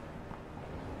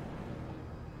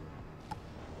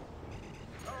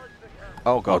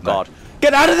 Oh, God, Oh, God. no.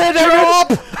 Get out of there,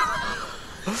 David!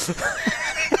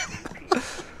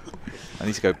 I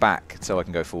need to go back so I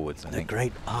can go forwards, I The think.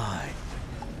 great eye.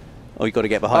 Oh, you got to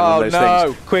get behind one of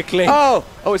those things. Quickly. Oh,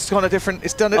 it's gone a different...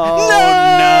 It's done it. Oh,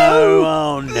 no!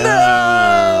 Oh, no.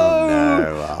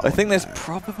 No. Oh, I think there's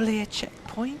probably a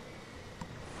checkpoint.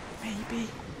 Maybe.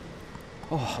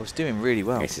 Oh, I was doing really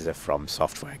well. This is a From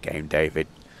Software game, David.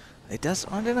 It does...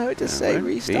 I don't know. It does say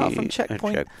restart from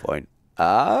checkpoint. Checkpoint.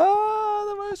 Ah,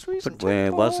 the most recent But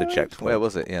where was the checkpoint? Where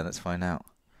was it? Yeah, let's find out.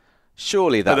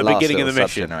 Surely that At the last beginning of the little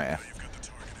mission. sub-generator.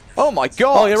 Oh my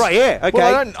God! Oh, you're right here. Okay.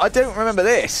 Well, I don't remember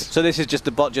this. So this is just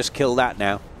the bot. Just kill that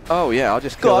now. Oh yeah, I'll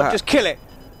just Go kill on, that. just kill it.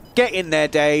 Get in there,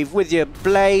 Dave, with your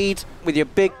blade, with your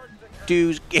big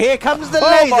dudes. Here comes the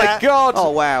laser. Oh my God!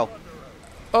 Oh wow.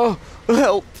 Oh,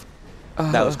 help!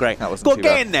 That was great. That wasn't Go on, too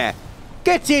get bad. in there.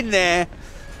 Get in there.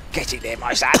 Get in there,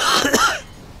 my son.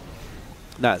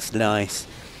 That's nice.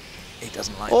 He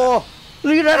doesn't like Oh,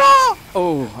 look at that.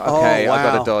 Oh, okay. Oh, I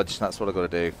got wow. to dodge. That's what I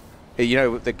got to do. You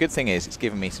know, the good thing is it's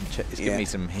giving me some. It's giving me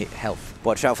some health.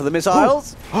 Watch out for the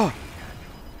missiles. Oh,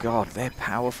 God, they're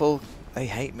powerful. They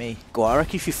hate me. Go on, I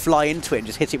reckon if you fly into it and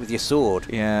just hit it with your sword.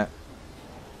 Yeah.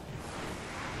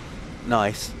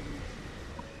 Nice.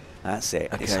 That's it.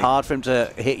 It's Okay. hard for him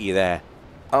to hit you there.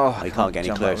 Oh, You can't get any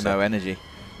jump up with closer. no energy.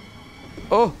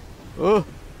 Oh, oh.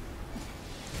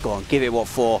 Go on, give it what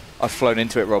for. I've flown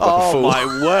into it, Rob, like a Oh fool. my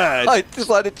word. I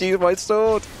decided to use my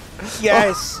sword.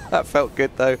 Yes. Oh, that felt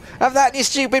good, though. Have that in your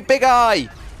stupid big eye.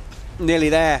 Nearly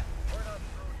there.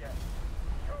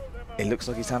 It looks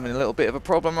like he's having a little bit of a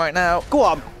problem right now. Go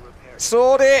on.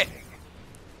 Sword it.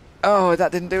 Oh,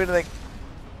 that didn't do anything.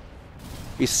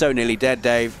 He's so nearly dead,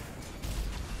 Dave.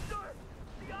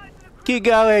 Keep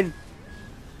going.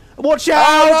 Watch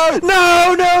out!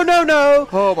 Oh, No!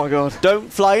 Oh my god.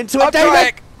 Don't fly into it,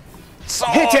 David!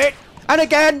 Hit it! And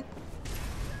again!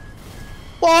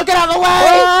 Oh, get out of the way!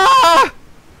 Ah!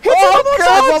 Hit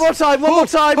it one more time! One more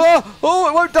time! Oh,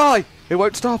 it won't die! It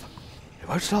won't stop. It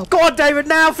won't stop. Go on, David,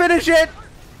 now! Finish it!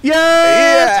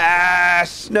 Yes!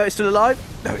 Yes! No, it's still alive.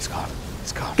 No, it's gone.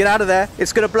 It's gone. Get out of there.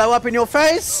 It's going to blow up in your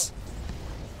face.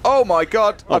 Oh my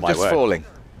god. Oh I'm my just word. falling.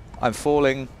 I'm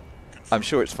falling. I'm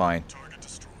sure it's fine.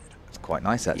 It's quite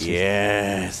nice, actually.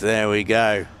 Yes, there we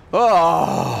go.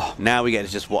 Oh, Now we get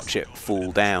to just watch it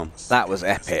fall down. that was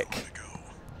epic.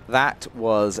 That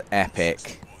was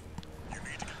epic.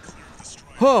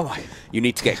 Oh my. You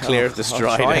need to get clear of the I'll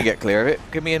strider. try and get clear of it.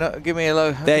 Give me a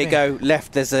low. There you go.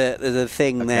 Left, there's a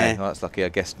thing Okay, there. well, that's lucky. I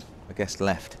guess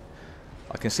left.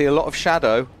 I can see a lot of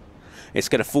shadow. It's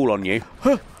going to fall on you.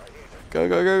 Go, go,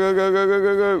 go, go, go, go, go,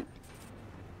 go, go.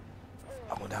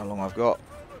 I wonder how long I've got.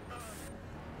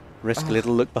 Risk a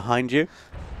little look behind you.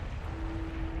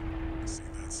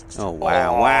 Oh,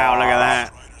 wow. Wow, look at that.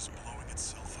 Strider's blowing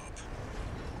itself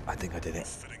up. I think I did it.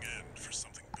 Fitting in for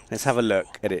something built. Let's have a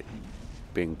look at it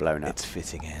being blown up. It's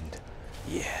fitting end.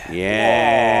 Yeah.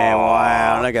 Yeah,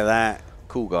 wow, look at that.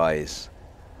 Cool, guys.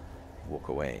 Walk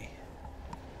away.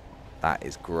 That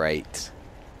is great.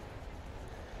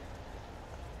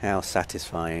 How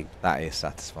satisfying. That is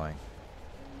satisfying.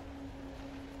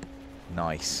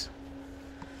 Nice.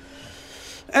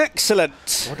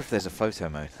 Excellent. What if there's a photo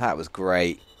mode? That was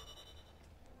great.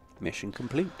 Mission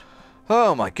complete.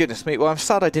 Oh my goodness me. Well, I'm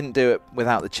sad I didn't do it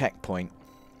without the checkpoint.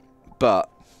 But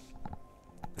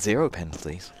 0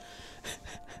 penalties.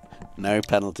 No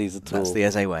penalties at all. That's the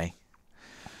Eze way.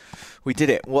 We did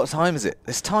it. What time is it?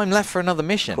 There's time left for another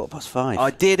mission. 5:15.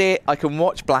 I did it. I can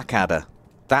watch Blackadder.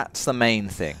 That's the main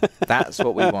thing. That's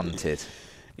what we wanted.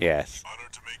 Yes.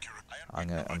 Honored to make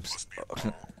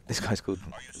your This guy's called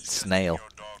Snail.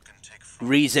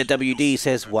 Reza WD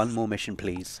says one more mission,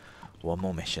 please. One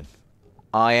more mission.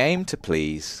 I aim to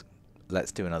please.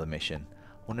 Let's do another mission.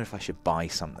 Wonder if I should buy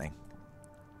something.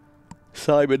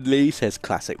 Simon Lee says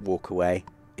classic walk away.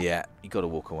 Yeah, you got to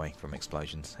walk away from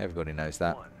explosions. Everybody knows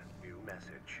that.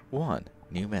 One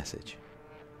new message.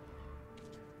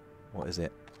 What is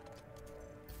it?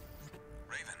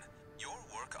 Raven, your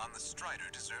work on the Strider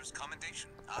deserves commendation.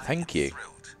 Thank I am you.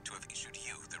 thrilled to have issued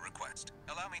you the request.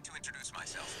 Allow me to introduce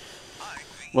myself.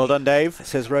 Well done, Dave,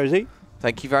 says Rosie.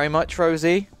 Thank you very much,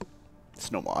 Rosie.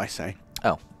 It's not what I say.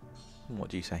 Oh, what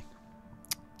do you say?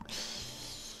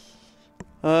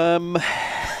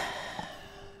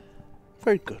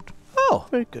 Very good. Oh,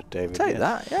 Very good, David. take yes.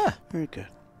 that, yeah. Very good.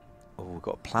 Oh, we've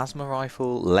got plasma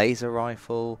rifle, laser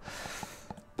rifle,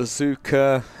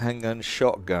 bazooka, handgun,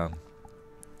 shotgun.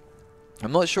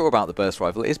 I'm not sure about the burst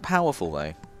rifle. It is powerful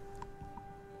though,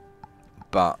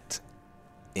 but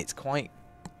it's quite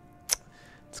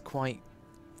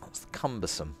what's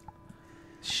cumbersome.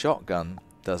 Shotgun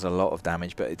does a lot of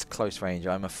damage, but it's close range.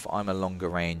 I'm a longer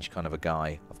range kind of a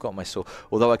guy. I've got my sword,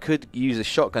 although I could use a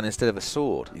shotgun instead of a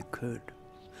sword. You could.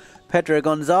 Pedro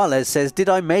Gonzalez says, did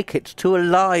I make it to a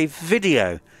live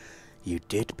video? You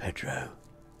did, Pedro.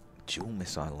 Dual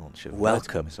missile launcher. Welcome.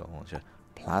 Vertical missile launcher.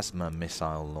 Plasma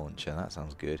missile launcher. That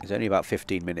sounds good. There's only about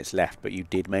 15 minutes left, but you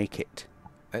did make it.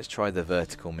 Let's try the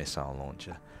vertical missile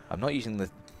launcher. I'm not using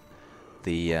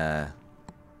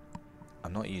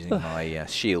I'm not using my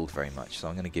shield very much, so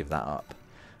I'm going to give that up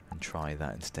and try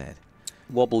that instead.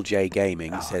 Wobble J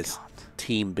Gaming Oh, says, I can't.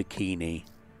 Team Bikini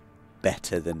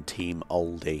better than Team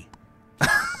Oldie.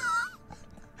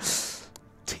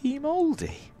 Team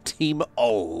Oldie. Team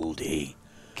Oldie.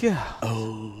 God.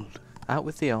 Old. Out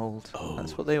with the old.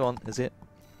 That's what they want, is it?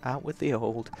 Out with the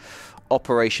old.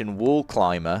 Operation Wall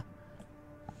Climber.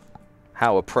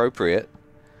 How appropriate.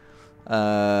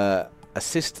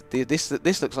 Assist. This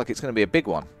looks like it's going to be a big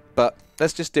one, but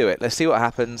let's just do it. Let's see what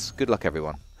happens. Good luck,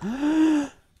 everyone.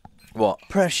 What?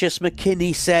 Precious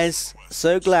McKinney says,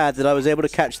 so glad that I was able to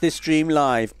catch this stream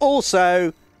live.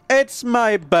 Also, it's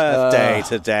my birthday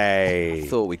today.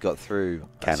 Thought we got through.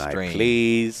 Can a I stream.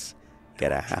 please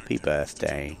get a happy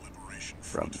birthday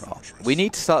from Rob? We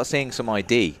need to start seeing some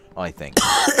ID, I think.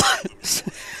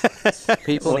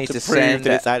 People Want need to prove send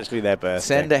that it's actually their birthday.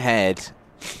 send ahead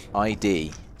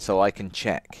ID so I can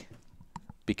check,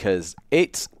 because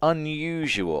it's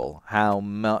unusual how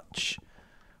much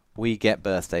we get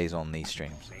birthdays on these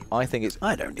streams. I think it's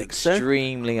I don't think so.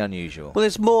 extremely unusual. Well,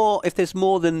 there's more. If there's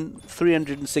more than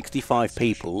 365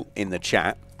 people in the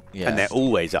chat, Yeah. and there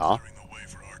always are,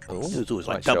 Ooh, there's always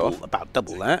like might show double, off. about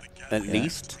double that at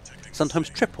least, sometimes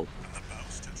triple.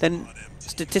 then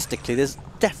statistically there's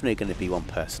definitely going to be one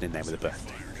person in there with a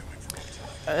birthday.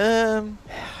 I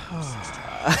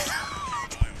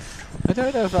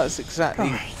don't know if that's exactly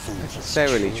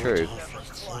necessarily true.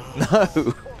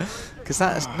 No, because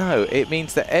that's no. It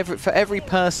means that for every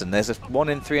person, there's a 1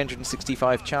 in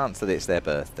 365 chance that it's their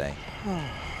birthday.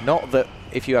 Not that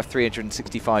if you have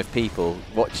 365 people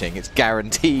watching, it's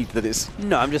guaranteed that it's.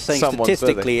 No, I'm just saying someone's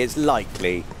statistically, birthday. it's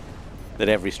likely that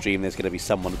every stream there's going to be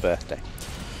someone's birthday.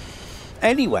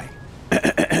 Anyway.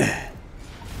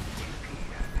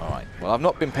 All right. Well, I've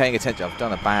not been paying attention. I've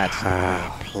done a bad.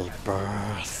 Happy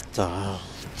birthday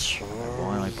to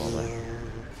Why I bother?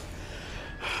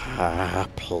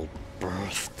 Happy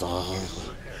birthday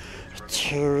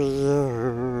to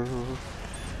you.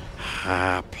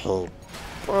 Happy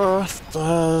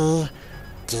birthday,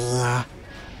 dear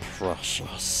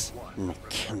precious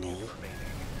McKinney.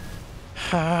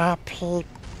 Happy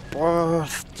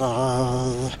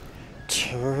birthday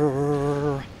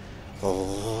to you.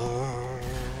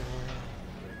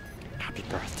 Happy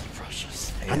birthday,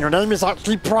 Precious. Yeah. And your name is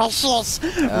actually Precious.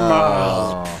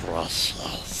 My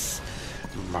precious.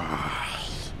 My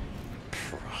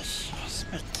precious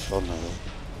McKinney.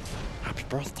 Happy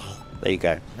birthday. There you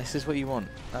go. This is what you want.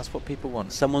 That's what people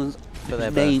want. Someone's For their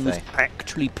name's birthday.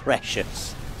 actually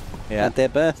Precious. Yeah. At their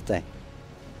birthday.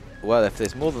 Well, if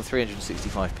there's more than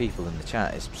 365 people in the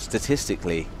chat, it's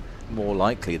statistically more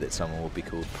likely that someone will be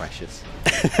called Precious.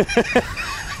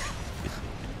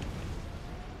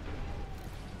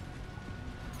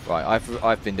 Right,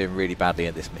 I've been doing really badly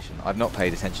at this mission. I've not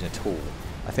paid attention at all.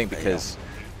 I think because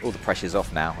all the pressure's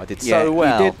off now. I did so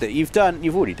well. You did that.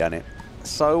 You've already done it.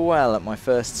 So well at my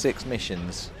first 6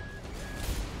 missions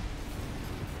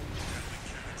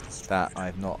that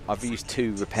I've used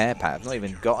 2 repair packs. I've not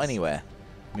even got anywhere.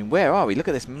 I mean, where are we? Look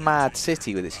at this mad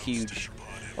city with its huge.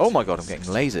 Oh my god, I'm getting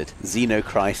lasered.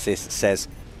 Xenocrisis says,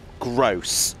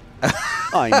 gross.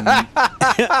 I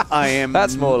am.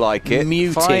 That's more like it.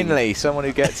 Muting. Finally, someone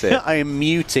who gets it. I am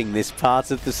muting this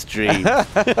part of the stream.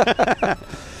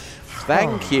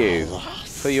 Thank you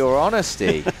for your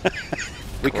honesty.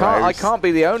 I can't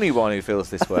be the only one who feels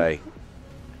this way.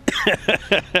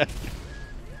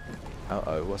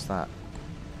 Uh-oh, what's that?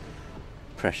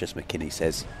 Precious McKinney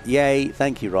says, yay,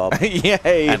 thank you, Rob.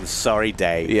 Yay. And sorry,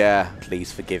 Dave. Yeah.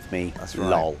 Please forgive me. That's right.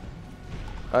 Lol.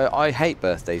 I hate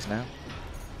birthdays now.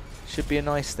 Should be a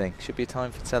nice thing. Should be a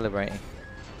time for celebrating.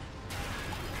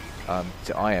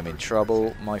 I am in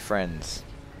trouble, my friends.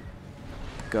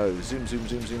 Go. Zoom, zoom,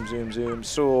 zoom, zoom, zoom, zoom.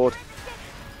 Sword.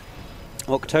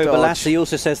 October Dodge. Lassie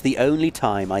also says, the only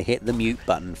time I hit the mute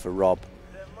button for Rob.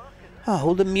 Oh,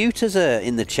 all the muters are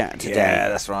in the chat today. Yeah,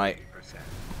 that's right.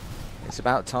 It's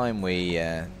about time we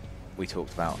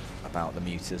talked about the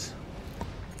muters.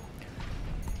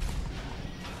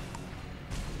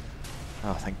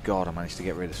 Oh, thank God I managed to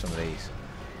get rid of some of these.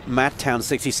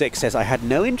 Madtown66 says, I had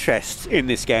no interest in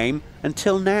this game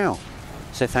until now.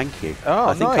 So thank you. Oh,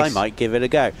 I think I nice. might give it a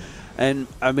go. And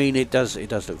I mean, it does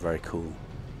look very cool.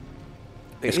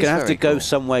 It's going to have to go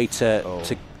some way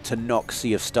to knock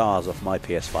Sea of Stars off my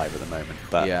PS5 at the moment.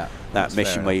 But yeah, that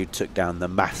mission where you took down the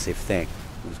massive thing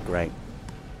was great.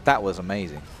 That was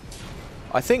amazing.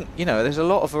 I think, you know, there's a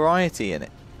lot of variety in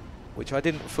it, which I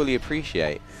didn't fully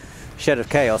appreciate. Shed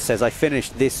of Chaos says, I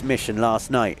finished this mission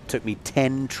last night. It took me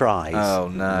 10 tries. Oh,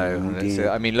 no. dear.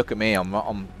 I mean, look at me. I'm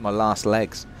on my last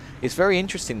legs. It's very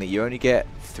interesting that you only get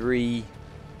 3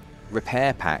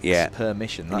 repair packs per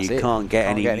mission. That's and you it. can't get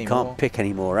any. You more. can't pick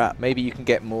any more up. Maybe you can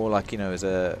get more, like, you know, as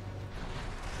an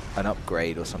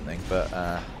upgrade or something.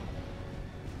 But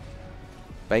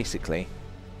basically,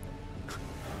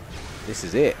 this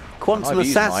is it. Quantum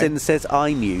Assassin says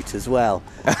I mute as well.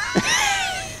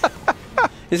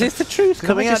 Is this the truth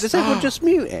coming out? Does everyone just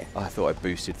mute it? I thought I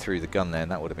boosted through the gun there, and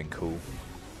that would have been cool.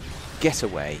 Get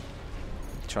away.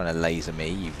 Trying to laser me,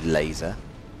 you laser.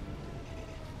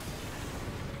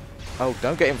 Oh,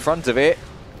 don't get in front of it.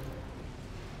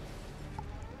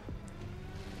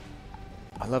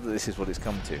 I love that this is what it's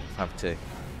come to. I have to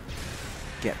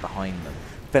get behind them.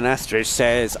 Ben Astridge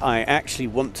says, I actually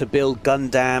want to build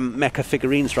Gundam mecha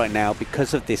figurines right now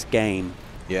because of this game.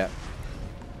 Yeah.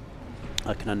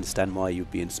 I can understand why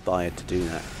you'd be inspired to do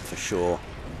that, for sure.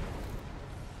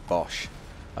 Bosh.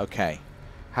 Okay.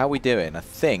 How are we doing? I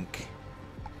think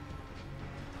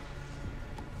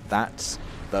that's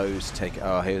those take.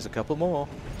 Oh, here's a couple more.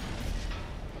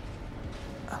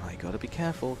 And I gotta be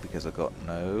careful because I've got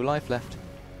no life left.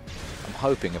 I'm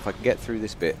hoping if I can get through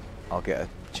this bit, I'll get a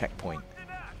checkpoint.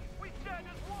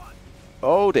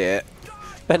 Oh dear.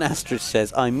 Ben Astridge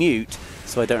says, I mute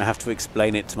so I don't have to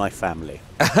explain it to my family.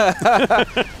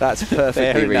 That's perfectly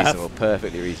Fair enough. reasonable.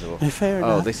 Perfectly reasonable. Fair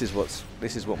Oh, enough. this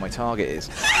is what my target is.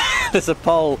 There's a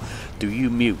poll. Do you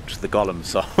mute the Gollum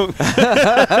song?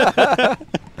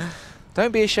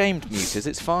 Don't be ashamed, muters.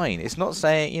 It's fine. It's not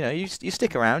saying, you know, you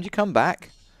stick around, you come back.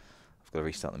 I've got to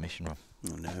restart the mission run.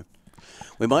 Oh, no.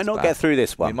 We might not bad. get through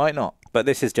this one. We might not. But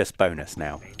this is just bonus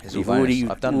now. It's all You've bonus.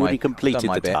 I've done already my- completed done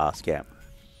my the bit. task, yeah.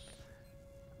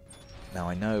 Now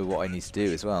I know what I need to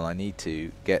do as well. I need to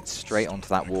get straight onto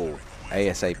that wall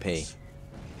ASAP.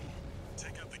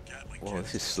 Take out the Gatling Whoa, cannon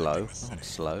this is slow. in the Oh, city, it's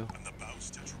slow. and the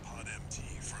Baus tetrapod MT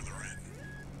further in.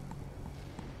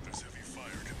 There's heavy fire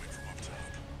coming from up top.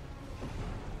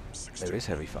 16 There is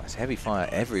heavy fire. It's heavy fire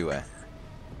everywhere.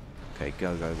 Okay,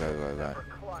 go, go, go, go, go.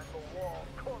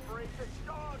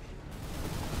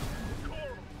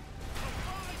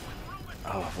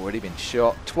 Oh, I've already been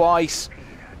shot twice.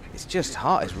 It's just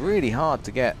hard. It's really hard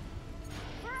to get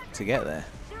there.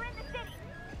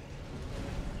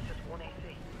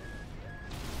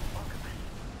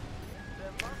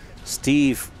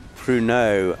 Steve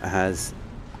Pruneau has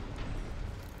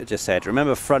just said,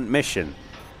 remember Front Mission?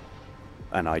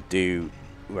 And I do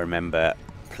remember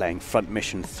playing Front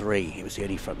Mission 3. It was the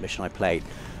only Front Mission I played.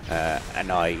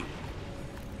 And I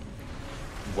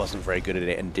wasn't very good at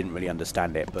it and didn't really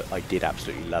understand it, but I did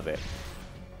absolutely love it.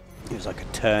 It was like a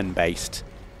turn-based,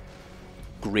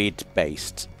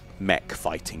 grid-based mech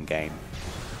fighting game.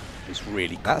 It was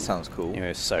really cool. That sounds cool. It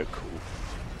was so cool.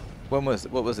 What was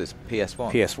this?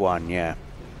 PS1? PS1, yeah.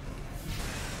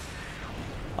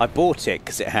 I bought it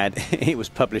because it was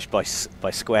published by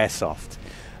Squaresoft,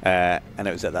 and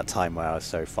it was at that time where I was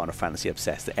so Final Fantasy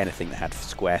obsessed that anything that had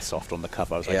Squaresoft on the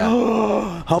cover, I was like, Yeah.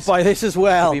 oh, I'll buy this as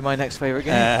well. That'd be my next favourite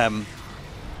game.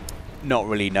 Not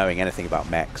really knowing anything about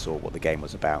mechs or what the game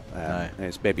was about. No. It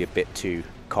was maybe a bit too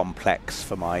complex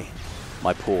for my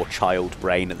poor child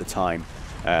brain at the time.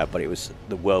 But it was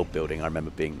the world building I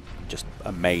remember being just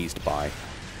amazed by,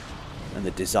 and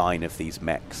the design of these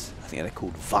mechs. I think they're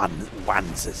called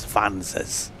Vanzers,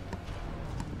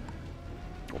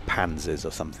 or Panzers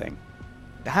or something.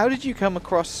 How did you come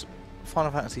across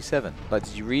Final Fantasy VII? Like,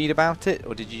 did you read about it,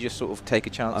 or did you just sort of take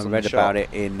a chance I on read the about shop?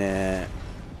 it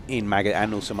in magazine,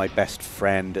 and also my best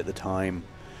friend at the time,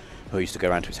 who I used to go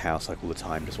around to his house like all the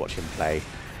time, just watch him play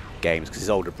games because his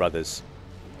older brothers.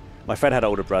 My friend had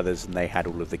older brothers, and they had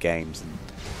all of the games. And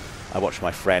I watched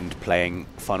my friend playing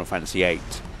Final Fantasy VIII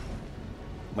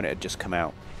when it had just come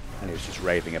out, and he was just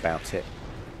raving about it.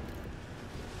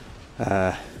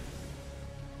 I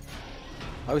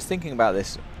was thinking about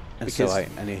this And because so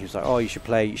and he was like, "Oh, you should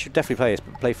definitely play this,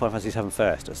 but play Final Fantasy VII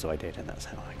first." And so I did, and that's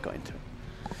how I got into it.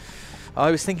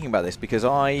 I was thinking about this because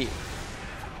I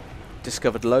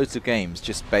discovered loads of games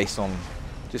just based on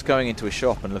just going into a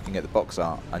shop and looking at the box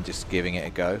art and just giving it a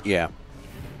go. Yeah.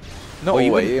 Not Well,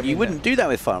 always. you wouldn't do that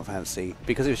with Final Fantasy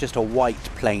because it was just a white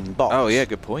plain box. Oh yeah,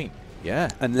 good point. Yeah.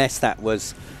 Unless that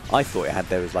was, I thought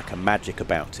there was like a magic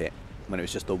about it when it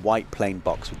was just a white plain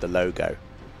box with the logo.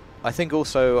 I think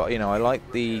also, you know, I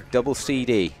like the double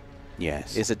CD.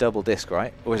 Yes. Is a double disc,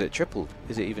 right? Or is it triple?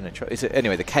 Is it even a triple? Is it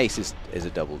anyway? The case is a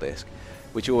double disc,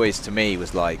 which always to me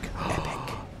was like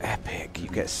epic. Epic. You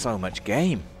get so much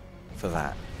game for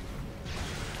that.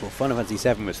 Well, Final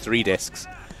Fantasy VII was 3 discs.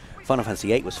 Final Fantasy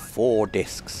VIII was 4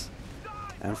 discs,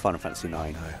 and Final Fantasy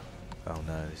IX. Oh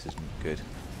no, this isn't good.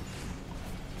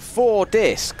 4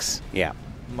 discs. Yeah.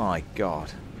 My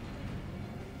God.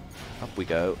 Up we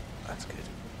go. That's good.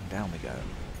 Down we go.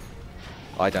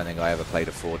 I don't think I ever played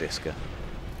a 4-discer.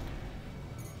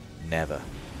 Never.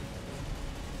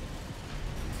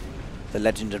 The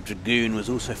Legend of Dragoon was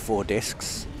also 4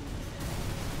 discs.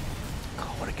 God,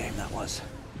 what a game that was.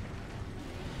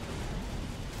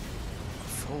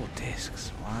 4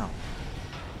 discs. Wow.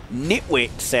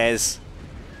 Nitwit says,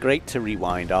 great to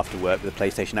rewind after work with a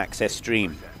PlayStation Access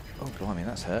stream. Oh, blimey,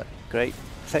 that's hurt. Great.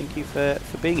 Thank you for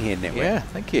being here, Nitwit. Yeah,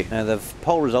 thank you. Now the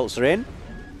poll results are in.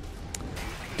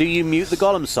 Do you mute the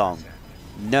Gollum song?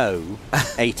 No.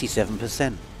 87%.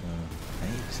 80%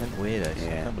 weirdos. I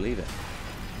Yeah. can't believe it.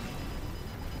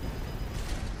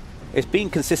 It's been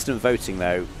consistent voting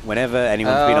though. Whenever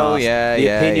anyone's been asked the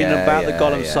opinion about the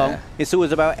Gollum song, it's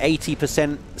always about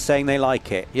 80% saying they like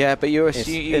it. Yeah, but you're It's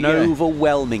an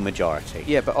overwhelming majority.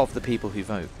 Yeah, but of the people who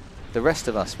vote. The rest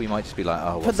of us, we might just be like,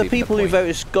 oh, what's But the even people who point? vote,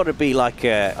 it's got to be like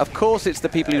a... Of course it's the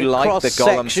people who like the Gollum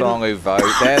cross-section. song who vote.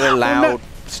 They're the loud, no.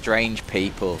 strange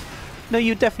people. No,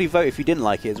 you'd definitely vote if you didn't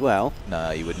like it as well.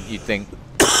 No, you wouldn't. You'd think,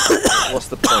 what's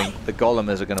the point? The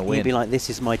Gollumers are going to win. You'd be like, this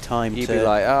is my time You'd to... be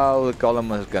like, oh, the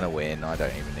Gollumers are going to win. I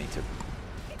don't even need to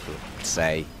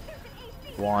say.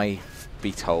 Why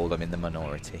be told I'm in the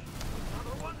minority?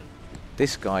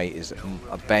 This guy is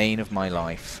a bane of my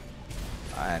life,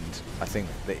 and I think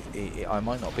that I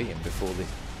might not beat him before the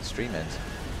stream ends.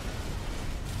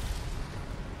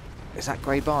 Is that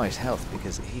grey bar his health?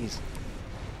 Because he's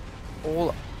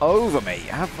all over me.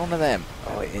 Have one of them.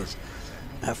 Oh, it is.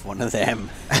 Have one of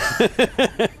them.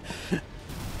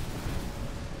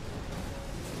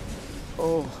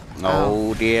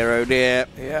 Oh dear, oh dear.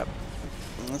 Yep.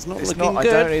 That's not It's looking not.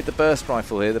 good. I don't need the burst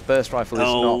rifle here. The burst rifle is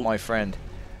not my friend.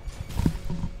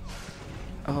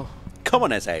 Oh. Come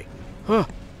on, SA.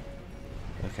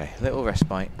 Okay, little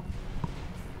respite.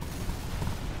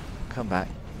 Come back.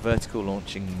 Vertical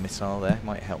launching missile there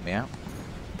might help me out.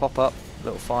 Pop up,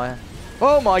 little fire.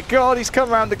 Oh my god, he's come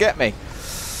round to get me.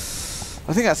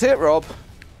 I think that's it, Rob.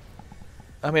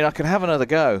 I mean, I can have another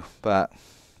go, but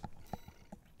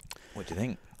what do you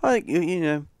think? I think you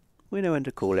know, we know when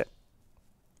to call it.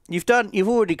 You've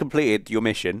already completed your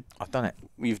mission. I've done it.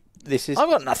 I've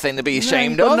got nothing to be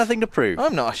ashamed of. of. Nothing to prove.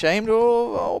 I'm not ashamed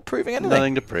or proving anything.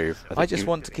 Nothing to prove. I just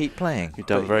want to keep playing. You've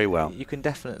done very well. You can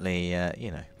definitely, you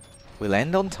know, we'll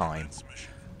end on time,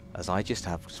 as I just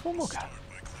have just one more go.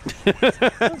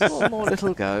 Just one more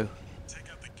little go.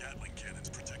 Take out the Gatling cannons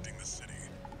protecting the city.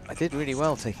 I did really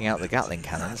well taking out the Gatling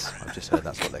cannons. I've just heard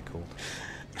that's what they're called.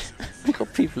 We've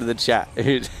got people in the chat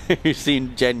who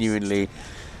seem genuinely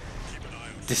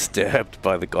disturbed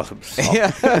by the Gotham song.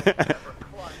 Yeah.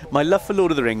 My love for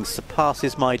Lord of the Rings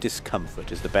surpasses my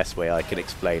discomfort is the best way I can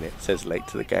explain it, says Late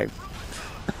to the Game.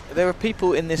 There are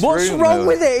people in this room. What's wrong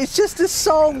with it? It's just a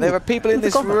song. There are people in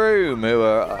this room who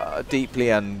are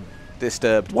deeply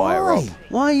undisturbed by it, Rob.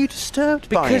 Why are you disturbed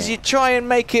by it? Because you try and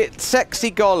make it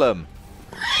sexy Gollum.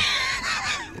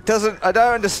 It doesn't. I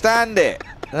don't understand it.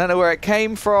 I don't know where it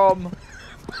came from.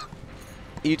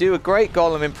 You do a great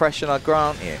Gollum impression, I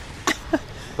grant you.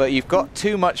 But you've got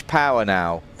too much power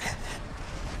now.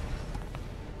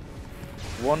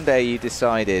 One day you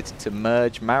decided to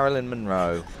merge Marilyn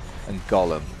Monroe and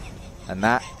Gollum, and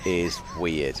that is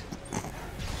weird.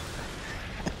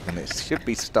 And it should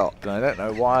be stopped, and I don't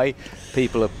know why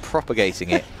people are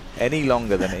propagating it any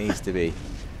longer than it needs to be.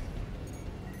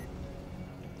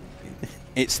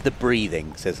 It's the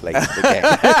breathing, says Late to the Game.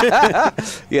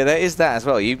 Yeah, there is that as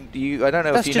well. I don't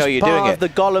know That's if you know just you're part doing of it. the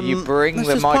Gollum- You bring that's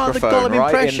the just part of the microphone Gollum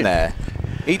right impression. in there.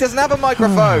 He doesn't have a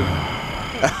microphone.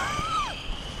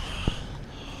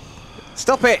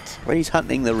 Stop it! When he's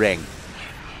hunting the ring.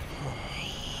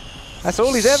 That's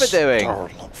all he's ever doing.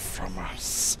 From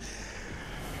us,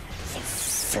 the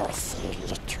filthy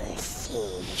little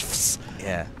thieves.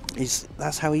 Yeah.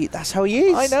 That's how he is.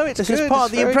 I know, it's this good. is part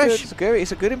of the very good. impression.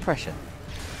 It's a good impression.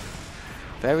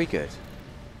 Very good.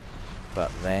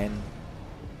 But then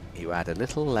you add a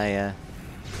little layer,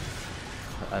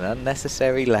 an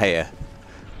unnecessary layer.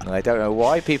 And I don't know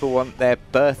why people want their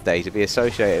birthday to be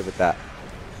associated with that.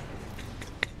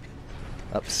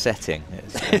 Upsetting.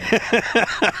 Did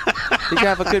you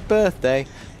have a good birthday?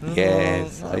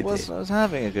 Yes, I was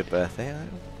having a good birthday. It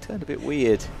turned a bit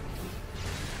weird.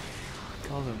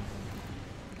 Gollum.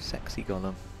 Sexy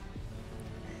Gollum.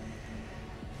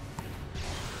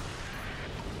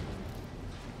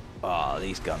 Oh,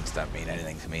 these guns don't mean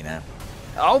anything to me now.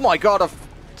 Oh my god,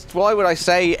 why would I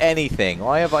say anything?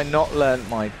 Why have I not learnt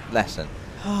my lesson?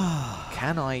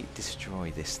 Can I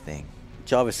destroy this thing?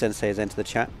 Jarvis Sensei has entered the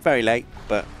chat. Very late,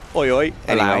 but oi oi.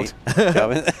 Anyway,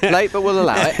 Allowed. Late, but we'll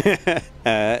allow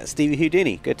it. Stevie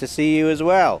Houdini, good to see you as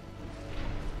well.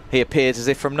 He appears as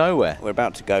if from nowhere. We're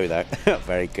about to go though.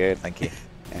 Very good. Thank you.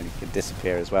 And he can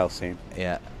disappear as well soon.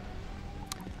 Yeah.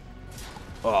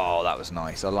 Oh, that was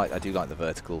nice. I do like the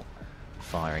vertical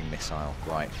firing missile.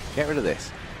 Right, get rid of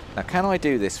this. Now, can I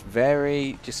do this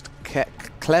very just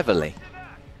cleverly?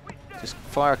 Just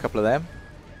fire a couple of them.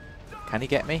 Can he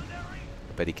get me?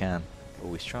 I bet he can.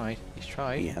 Oh, he's tried. He's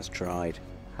tried. He has tried.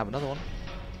 Have another one.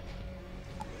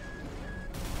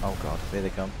 Oh god, here they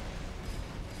come.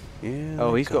 Yeah.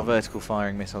 Oh, he's got vertical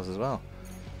firing missiles as well.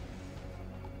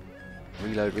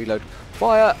 Reload, reload.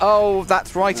 Fire! Oh,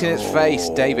 that's right in its face,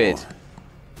 David.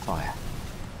 Fire.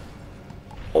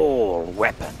 All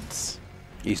weapons.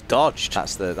 He's dodged.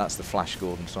 That's the Flash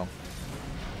Gordon song.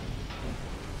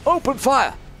 Open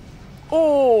fire!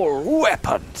 All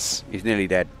weapons! He's nearly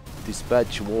dead.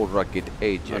 Dispatch war rugged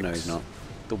Ajax. Oh, no, he's not.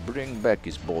 To bring back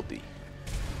his body.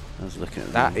 I was looking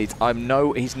at That is,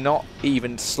 he's not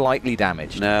even slightly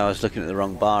damaged. No, I was looking at the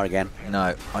wrong bar again.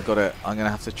 No, I'm gonna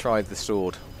have to try the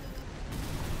sword.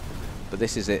 But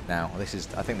this is it now. I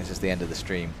think this is the end of the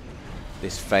stream.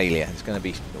 This failure is going to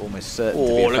be almost certain to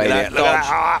be a look failure. at that dodge.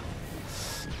 Ah!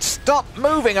 Stop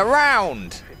moving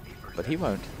around! But he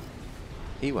won't.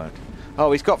 He won't.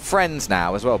 Oh, he's got friends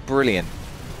now as well. Brilliant.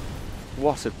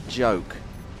 What a joke.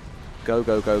 Go,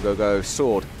 go, go, go, go.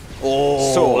 Sword.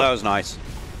 Oh, Sword. that was nice.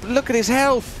 Look at his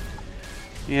health.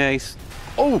 Yeah, he's...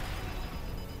 Oh!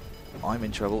 I'm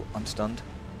in trouble. I'm stunned.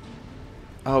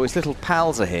 Oh, his little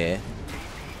pals are here.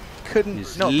 Couldn't...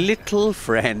 His not... little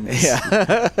friends.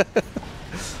 Yeah.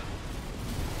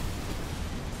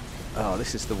 Oh,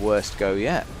 this is the worst go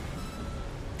yet.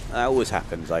 That always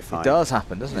happens, I It find. does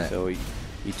happen, doesn't it? So you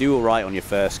do all right on your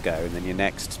first go, and then your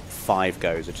next 5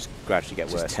 goes are just gradually get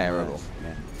Just worse. and terrible. worse.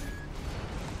 Yeah.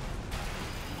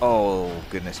 Oh,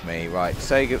 goodness me. Right,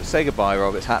 say goodbye,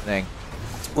 Rob. It's happening.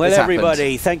 Well, It's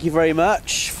everybody, thank you very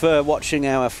much for watching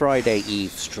our Friday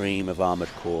Eve stream of Armored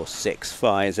Core 6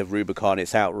 Fires of Rubicon.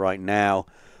 It's out right now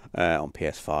on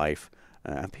PS5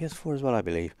 and PS4 as well, I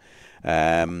believe.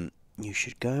 You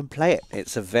should go and play it.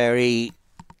 It's a very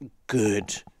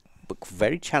good, but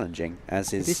very challenging,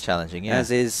 as is... It is challenging, yeah.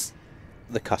 As is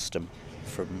the custom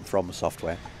from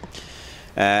software.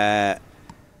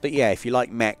 But yeah, if you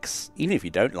like mechs, even if you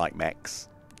don't like mechs,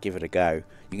 give it a go.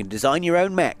 You can design your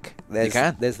own mech. You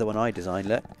can. There's the one I designed,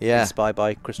 look. Yeah. Inspired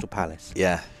by Crystal Palace.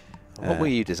 Yeah. What will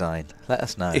you design? Let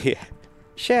us know. Yeah.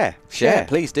 Share.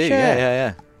 Please do.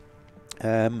 Share.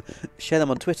 Yeah. Share them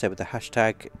on Twitter with the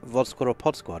hashtag VodSquad or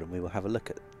PodSquad, and we will have a look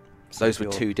at Those were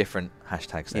your... 2 different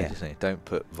hashtags there, Yeah. isn't it? Don't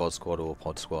put VOD Squad or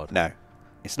Pod Squad. No.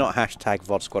 It's not hashtag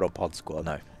VodSquad or PodSquad.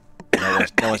 No. No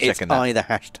one's It's checking that. either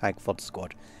hashtag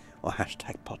VodSquad or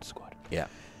hashtag PodSquad. Yeah.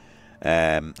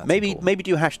 Maybe important.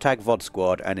 do hashtag VOD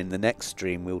Squad, and in the next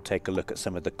stream we'll take a look at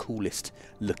some of the coolest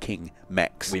looking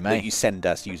mechs We may. that you send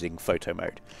us using photo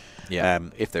mode. Yeah.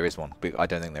 If there is one. But I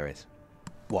don't think there is.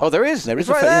 What? Oh, there is. There is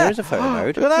It's a right there is a photo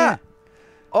mode. Look at that.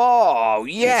 Oh,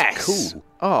 yes. It's cool.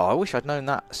 Oh, I wish I'd known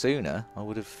that sooner. I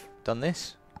would have done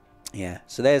this. Yeah.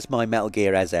 So there's my Metal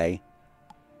Gear Eze, Yeah,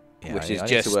 which I is need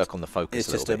just to work on the focus.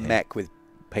 it's just a little bit mech with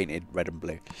painted red and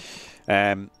blue.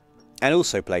 And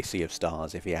also play Sea of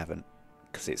Stars if you haven't,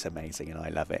 because it's amazing and I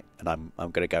love it, and I'm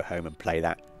going to go home and play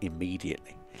that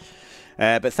immediately.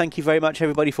 But thank you very much,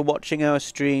 everybody, for watching our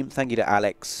stream. Thank you to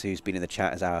Alex, who's been in the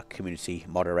chat as our community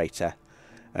moderator.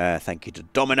 Thank you to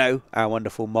Domino, our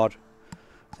wonderful mod.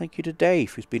 Thank you to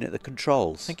Dave, who's been at the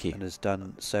controls. Thank you. And has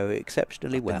done so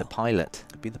exceptionally here. well. And the pilot.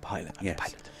 Been the pilot, And yes. the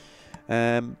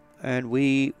pilot. And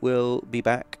we will be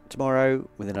back tomorrow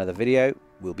with another video.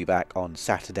 We'll be back on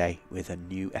Saturday with a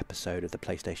new episode of the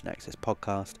PlayStation Access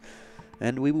podcast.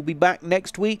 And we will be back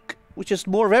next week with just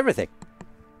more of everything.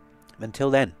 Until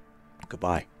then,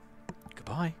 goodbye.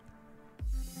 Goodbye.